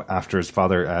position after his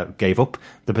father gave up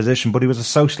the position. But he was a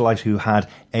socialite who had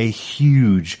a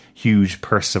huge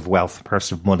purse of wealth,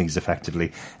 purse of monies,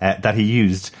 effectively, that he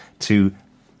used to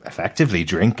effectively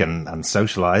drink and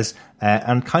socialise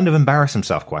and kind of embarrass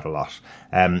himself quite a lot.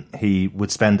 He would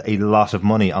spend a lot of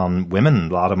money on women,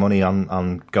 a lot of money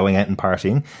on going out and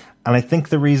partying. And I think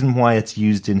the reason why it's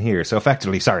used in here, so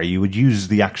effectively, you would use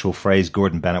the actual phrase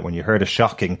Gordon Bennett when you heard a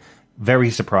shocking,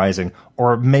 very surprising,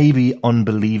 or maybe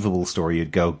unbelievable story.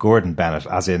 You'd go, Gordon Bennett,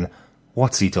 as in,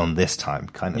 what's he done this time,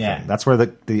 kind of thing. That's where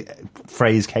the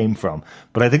phrase came from.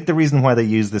 But I think the reason why they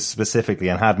used this specifically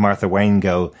and had Martha Wayne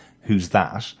go, "Who's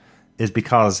that?" is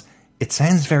because it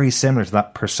sounds very similar to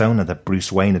that persona that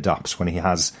Bruce Wayne adopts when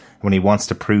he wants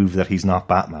to prove that he's not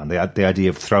Batman. The idea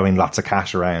of throwing lots of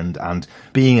cash around and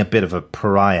being a bit of a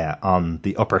pariah on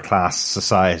the upper class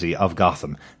society of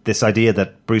Gotham. This idea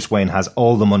that Bruce Wayne has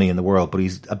all the money in the world, but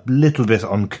he's a little bit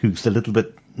uncouth, a little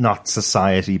bit not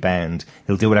society bound.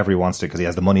 He'll do whatever he wants to because he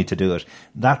has the money to do it.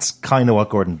 That's kind of what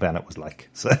Gordon Bennett was like.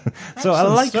 So I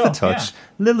like stuff, the touch. A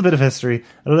little bit of history,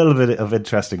 a little bit of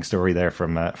interesting story there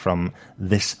from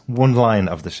this one line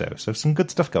of the show. So some good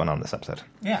stuff going on this episode.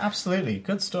 Yeah, absolutely.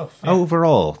 Good stuff. Yeah.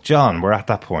 Overall, John, we're at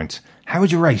that point. How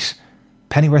would you rate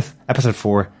Pennyworth, episode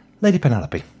 4, Lady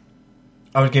Penelope?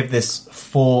 I would give this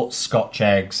 4 Scotch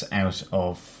eggs out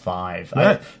of 5.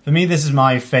 Right. For me, this is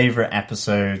my favourite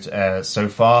episode so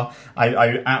far.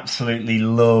 I absolutely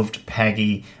loved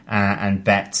Peggy and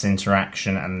Bet's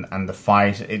interaction and the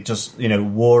fight. It just,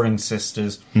 warring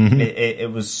sisters. Mm-hmm.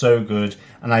 It was so good.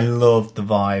 And I loved the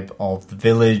vibe of the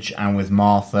village and with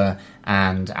Martha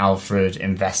and Alfred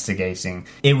investigating.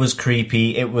 It was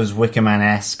creepy. It was Wicker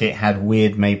Man-esque. It had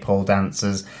weird maypole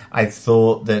dancers. I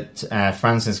thought that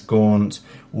Francis Gaunt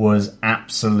was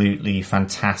absolutely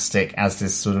fantastic as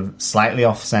this sort of slightly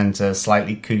off-centre,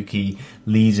 slightly kooky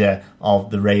leader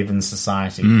of the Raven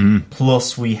Society. Mm-hmm.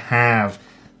 Plus, we have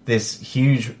this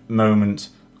huge moment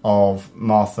of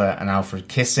Martha and Alfred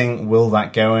kissing. Will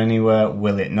that go anywhere?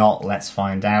 Will it not? Let's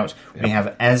find out. Yep. We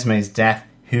have Esme's death.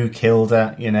 Who killed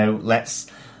her?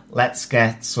 Let's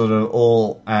get sort of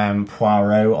all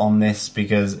Poirot on this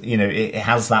because, it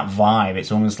has that vibe.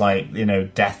 It's almost like,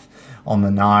 Death on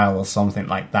the Nile or something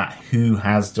like that. Who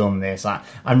has done this?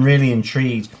 I'm really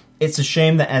intrigued. It's a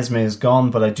shame that Esme is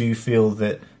gone, but I do feel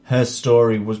that her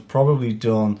story was probably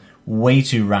done way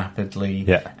too rapidly.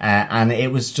 Yeah. And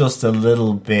it was just a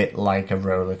little bit like a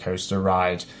roller coaster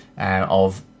ride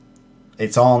of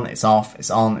it's on, it's off,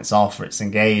 it's on, it's off, or it's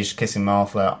engaged, kissing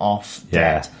Martha, off,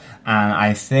 dead. And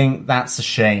I think that's a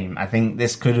shame. I think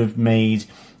this could have made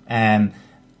a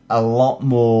lot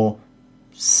more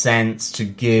sense to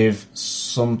give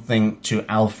something to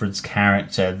Alfred's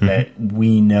character that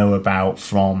we know about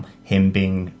from him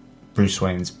being Bruce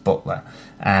Wayne's butler,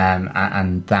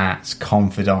 and that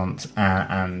confidant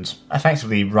and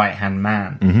effectively right-hand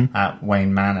man at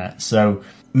Wayne Manor. So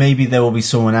maybe there will be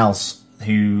someone else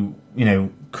who,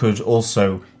 could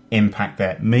also impact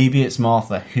that. Maybe it's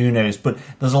Martha, who knows? But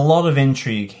there's a lot of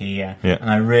intrigue here, and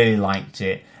I really liked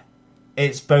it.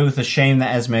 It's both a shame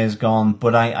that Esme is gone,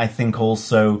 but I think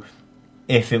also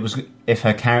if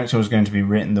her character was going to be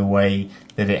written the way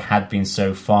that it had been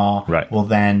so far, well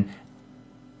then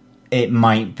it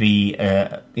might be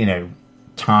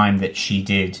time that she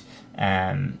did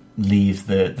leave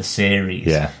the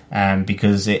series,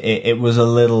 because it was a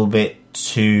little bit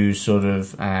too sort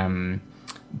of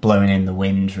blowing in the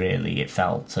wind, really. It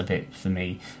felt a bit for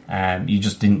me. You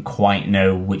just didn't quite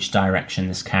know which direction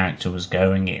this character was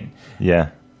going in.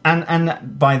 Yeah.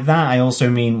 And by that, I also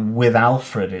mean with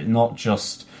Alfred, not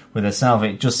just with herself.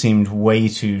 It just seemed way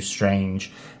too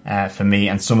strange for me,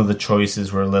 and some of the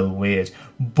choices were a little weird.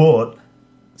 But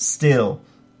still,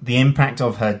 the impact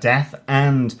of her death,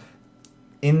 and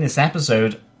in this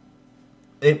episode,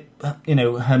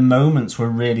 her moments were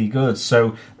really good.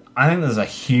 So I think there's a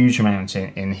huge amount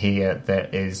in here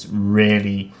that is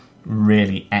really,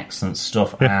 really excellent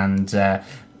stuff. Yeah. And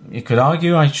you could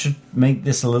argue I should make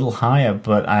this a little higher,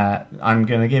 but I'm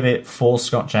going to give it 4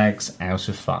 Scotch eggs out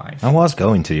of 5. I was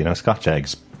going to, Scotch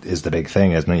eggs is the big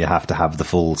thing, isn't it? You have to have the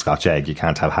full Scotch egg. You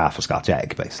can't have half a Scotch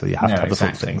egg, basically. You have to have the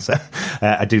full thing. So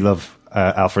I do love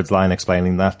Alfred's line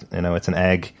explaining that, it's an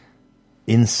egg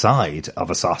inside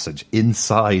of a sausage,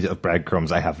 inside of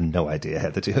breadcrumbs. I have no idea how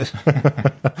to do it.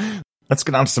 Let's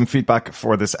get on to some feedback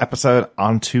for this episode,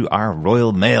 onto our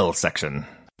Royal Mail section.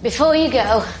 Before you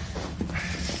go,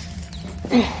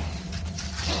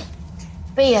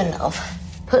 be a love.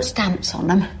 Put stamps on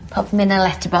them. Pop them in a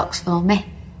letterbox for me.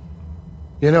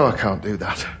 I can't do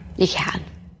that. You can.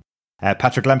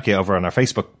 Patrick Lemke over on our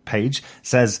Facebook page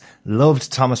says,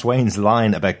 loved Thomas Wayne's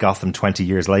line about Gotham 20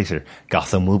 years later.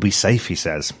 Gotham will be safe, he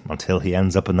says, until he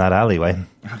ends up in that alleyway.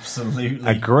 Absolutely.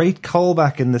 A great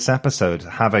callback in this episode,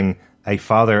 having a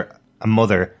father, a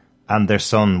mother, and their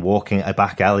son walking a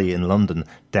back alley in London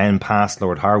down past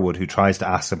Lord Harwood, who tries to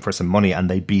ask them for some money, and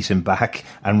they beat him back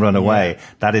and run away.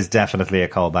 That is definitely a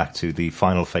callback to the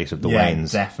final fate of the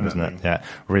Waynes, definitely. isn't it? Yeah,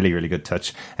 really, really good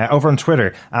touch. Over on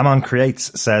Twitter, Amon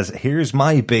Creates says, here's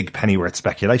my big Pennyworth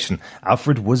speculation.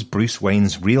 Alfred was Bruce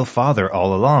Wayne's real father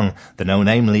all along. The No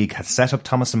Name League had set up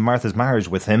Thomas and Martha's marriage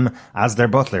with him as their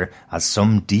butler as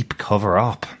some deep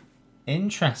cover-up.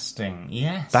 Interesting,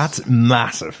 yes. That's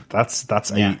massive. That's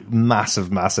a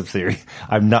massive, massive theory.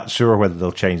 I'm not sure whether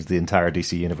they'll change the entire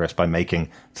DC universe by making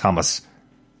Thomas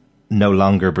no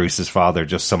longer Bruce's father,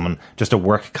 just a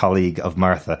work colleague of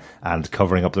Martha, and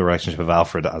covering up the relationship of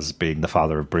Alfred as being the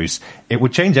father of Bruce. It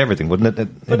would change everything, wouldn't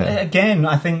it? But again,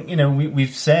 I think,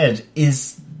 we've said,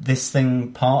 is this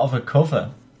thing part of a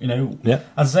cover? As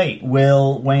I say,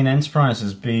 will Wayne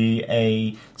Enterprises be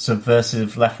a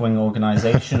subversive left-wing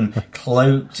organisation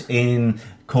cloaked in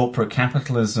corporate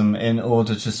capitalism in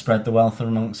order to spread the wealth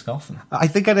amongst Gotham? I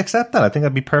think I'd accept that. I think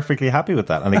I'd be perfectly happy with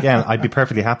that. And again, I'd be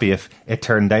perfectly happy if it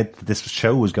turned out that this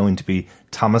show was going to be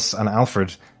Thomas and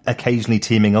Alfred occasionally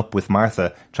teaming up with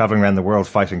Martha, traveling around the world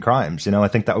fighting crimes. I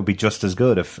think that would be just as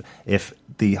good if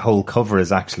the whole cover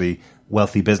is actually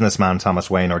wealthy businessman Thomas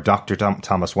Wayne or Dr.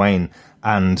 Thomas Wayne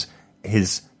and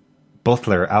his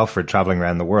butler Alfred traveling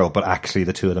around the world, but actually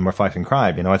the two of them are fighting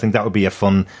crime. I think that would be a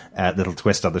fun little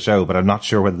twist of the show, but I'm not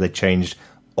sure whether they changed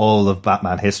all of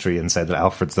Batman history and said that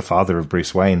Alfred's the father of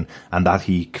Bruce Wayne and that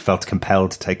he felt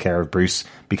compelled to take care of Bruce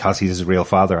because he's his real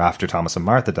father after Thomas and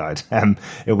Martha died.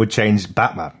 It would change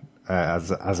Batman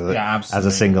as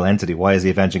a single entity. Why is he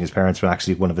avenging his parents when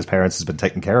actually one of his parents has been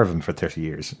taking care of him for 30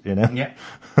 years? Yeah.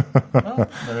 Well,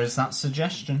 there is that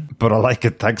suggestion. But I like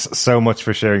it. Thanks so much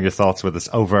for sharing your thoughts with us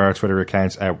over our Twitter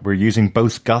account. We're using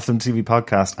both Gotham TV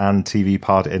Podcast and TV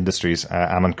Pod Industries.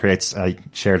 Ammon Creates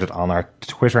shared it on our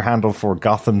Twitter handle for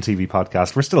Gotham TV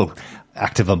Podcast. We're still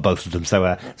active on both of them,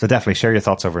 so definitely share your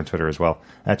thoughts over on Twitter as well.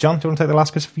 John, do you want to take the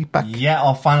last bit of feedback? Yeah,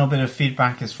 our final bit of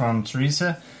feedback is from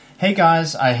Teresa. Hey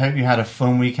guys, I hope you had a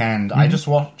fun weekend. I just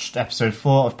watched episode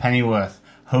 4 of Pennyworth.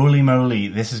 Holy moly,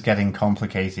 this is getting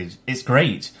complicated. It's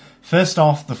great. First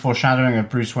off, the foreshadowing of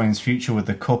Bruce Wayne's future with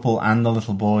the couple and the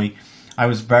little boy. I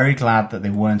was very glad that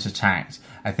they weren't attacked.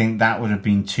 I think that would have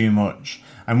been too much.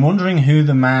 I'm wondering who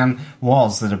the man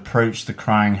was that approached the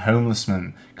crying homeless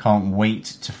man. Can't wait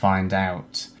to find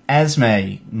out.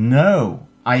 Esme, no.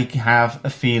 I have a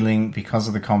feeling, because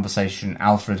of the conversation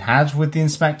Alfred had with the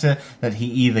inspector, that he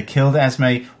either killed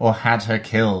Esme or had her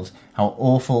killed. How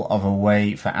awful of a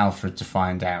way for Alfred to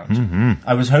find out. Mm-hmm.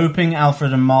 I was hoping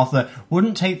Alfred and Martha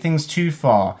wouldn't take things too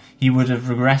far. He would have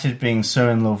regretted being so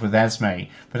in love with Esme.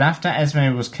 But after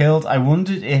Esme was killed, I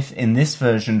wondered if, in this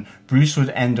version, Bruce would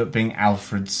end up being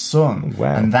Alfred's son.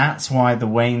 Wow. And that's why the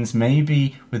Waynes,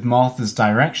 maybe with Martha's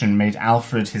direction, made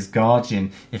Alfred his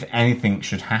guardian if anything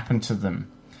should happen to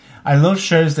them. I love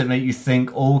shows that make you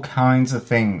think all kinds of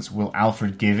things. Will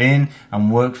Alfred give in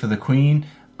and work for the Queen?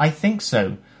 I think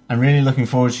so. I'm really looking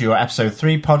forward to your episode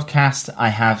 3 podcast. I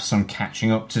have some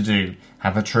catching up to do.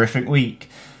 Have a terrific week.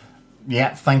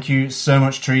 Yeah, thank you so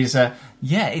much, Teresa.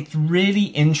 Yeah, it's really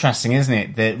interesting, isn't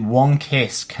it, that one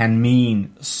kiss can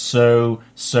mean so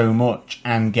much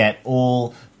and get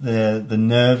all the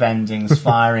nerve endings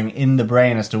firing in the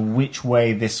brain as to which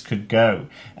way this could go.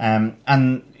 And,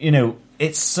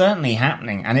 it's certainly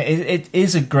happening, and it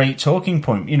is a great talking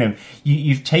point.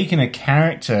 You've taken a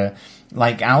character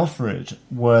like Alfred,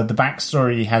 where the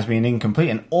backstory has been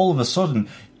incomplete, and all of a sudden,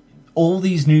 all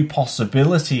these new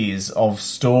possibilities of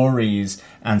stories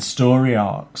and story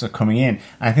arcs are coming in.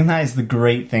 And I think that is the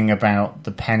great thing about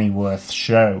the Pennyworth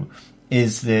show,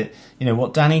 is that,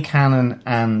 what Danny Cannon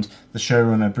and the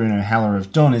showrunner Bruno Heller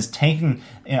have done is taken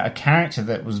a character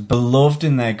that was beloved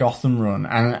in their Gotham run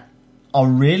and are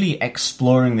really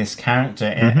exploring this character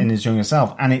in his younger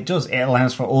self. And it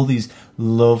allows for all these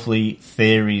lovely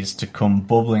theories to come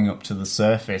bubbling up to the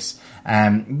surface. I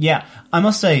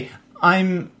must say,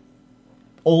 I'm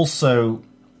also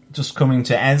just coming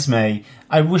to Esme.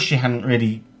 I wish she hadn't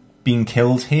really been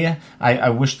killed here.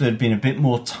 I wish there had been a bit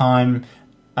more time,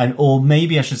 or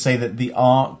maybe I should say that the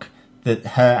arc that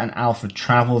her and Alfred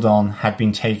travelled on had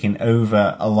been taken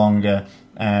over a longer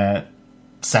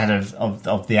set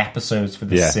of the episodes for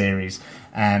this series.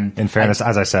 In fairness,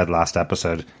 as I said last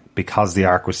episode, because the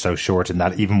arc was so short in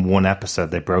that even one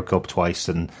episode they broke up twice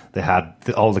and they had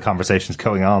all the conversations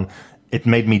going on, it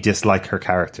made me dislike her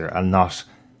character and not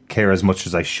care as much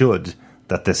as I should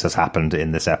that this has happened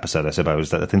in this episode, I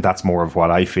suppose. I think that's more of what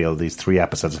I feel. These 3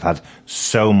 episodes have had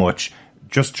so much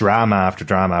just drama after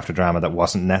drama after drama that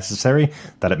wasn't necessary,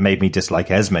 that it made me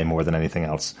dislike Esme more than anything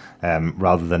else,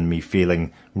 rather than me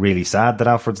feeling really sad that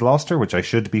Alfred's lost her, which I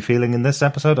should be feeling in this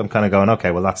episode. I'm kind of going,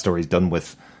 okay, well, that story's done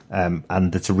with,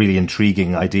 and it's a really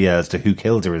intriguing idea as to who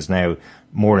killed her is now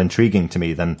more intriguing to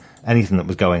me than anything that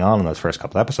was going on in those first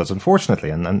couple of episodes, unfortunately.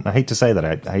 And I hate to say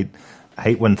that. I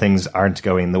hate when things aren't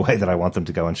going the way that I want them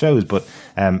to go in shows, but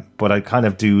I kind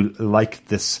of do like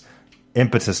this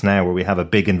impetus now where we have a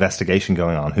big investigation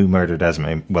going on. Who murdered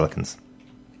Esme Wilkins?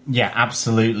 Yeah,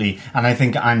 absolutely. And I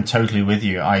think I'm totally with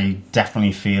you. I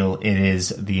definitely feel it is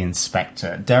the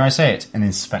inspector. Dare I say it? An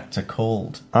inspector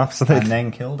called. Absolutely. And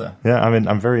then killed her. Yeah, I mean,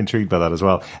 I'm very intrigued by that as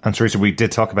well. And Teresa, we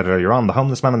did talk about it earlier on. The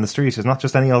homeless man on the street is not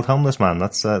just any old homeless man.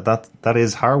 That's that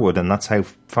is Harwood, and that's how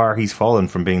far he's fallen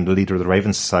from being the leader of the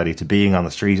Raven Society to being on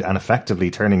the street and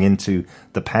effectively turning into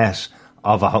the pet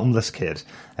of a homeless kid.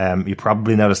 You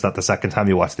probably noticed that the second time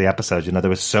you watched the episode, there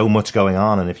was so much going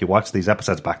on, and if you watch these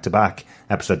episodes back to back,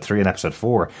 episode 3 and episode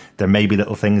 4, there may be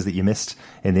little things that you missed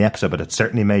in the episode, but it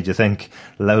certainly made you think.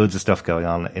 Loads of stuff going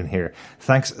on in here.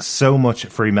 Thanks so much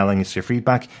for emailing us your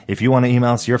feedback. If you want to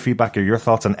email us your feedback or your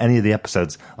thoughts on any of the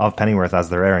episodes of Pennyworth as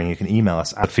they're airing, you can email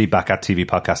us at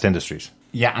feedback@tvpodcastindustries.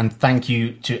 Yeah, and thank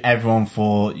you to everyone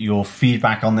for your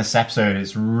feedback on this episode.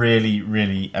 It's really,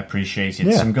 really appreciated.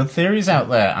 Yeah. Some good theories out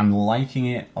there. I'm liking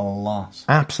it a lot.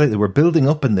 Absolutely. We're building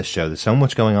up in this show. There's so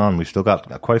much going on. We've still got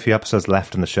quite a few episodes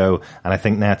left in the show, and I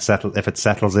think now if it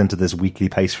settles into this weekly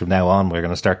pace from now on, we're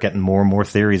going to start getting more and more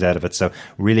theories out of it. So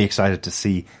really excited to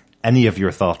see any of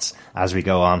your thoughts as we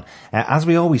go on. As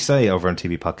we always say over on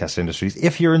TV Podcast Industries,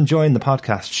 if you're enjoying the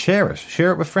podcast, share it.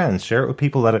 Share it with friends. Share it with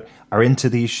people that are into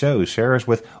these shows. Share it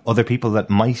with other people that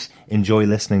might enjoy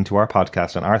listening to our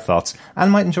podcast and our thoughts,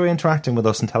 and might enjoy interacting with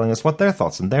us and telling us what their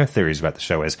thoughts and their theories about the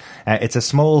show is. It's a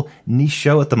small niche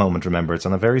show at the moment, remember. It's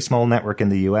on a very small network in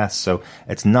the US, so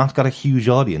it's not got a huge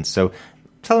audience. So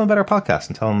tell them about our podcast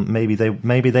and tell them maybe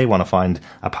they want to find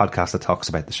a podcast that talks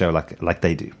about the show like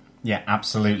they do. Yeah,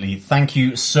 absolutely. Thank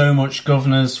you so much,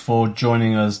 Governors, for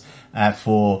joining us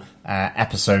for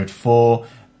episode 4.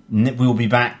 We'll be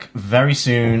back very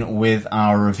soon with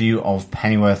our review of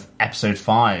Pennyworth episode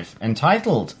 5,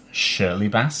 entitled Shirley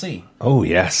Bassey. Oh,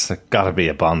 yes. There's got to be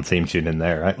a Bond theme tune in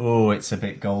there, right? Oh, it's a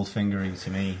bit Goldfingery to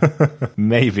me.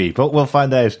 Maybe, but we'll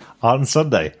find out on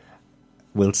Sunday.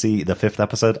 We'll see the 5th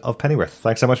episode of Pennyworth.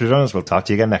 Thanks so much for joining us. We'll talk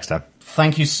to you again next time.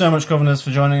 Thank you so much, Governors, for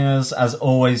joining us. As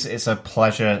always, it's a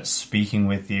pleasure speaking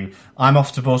with you. I'm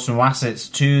off to Boston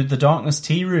Wassett to the Darkness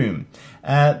Tea Room.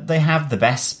 They have the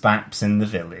best baps in the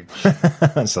village.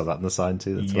 I saw that in the sign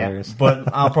too. That's hilarious. But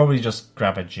I'll probably just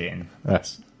grab a gin.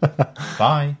 Yes.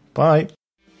 Bye. Bye.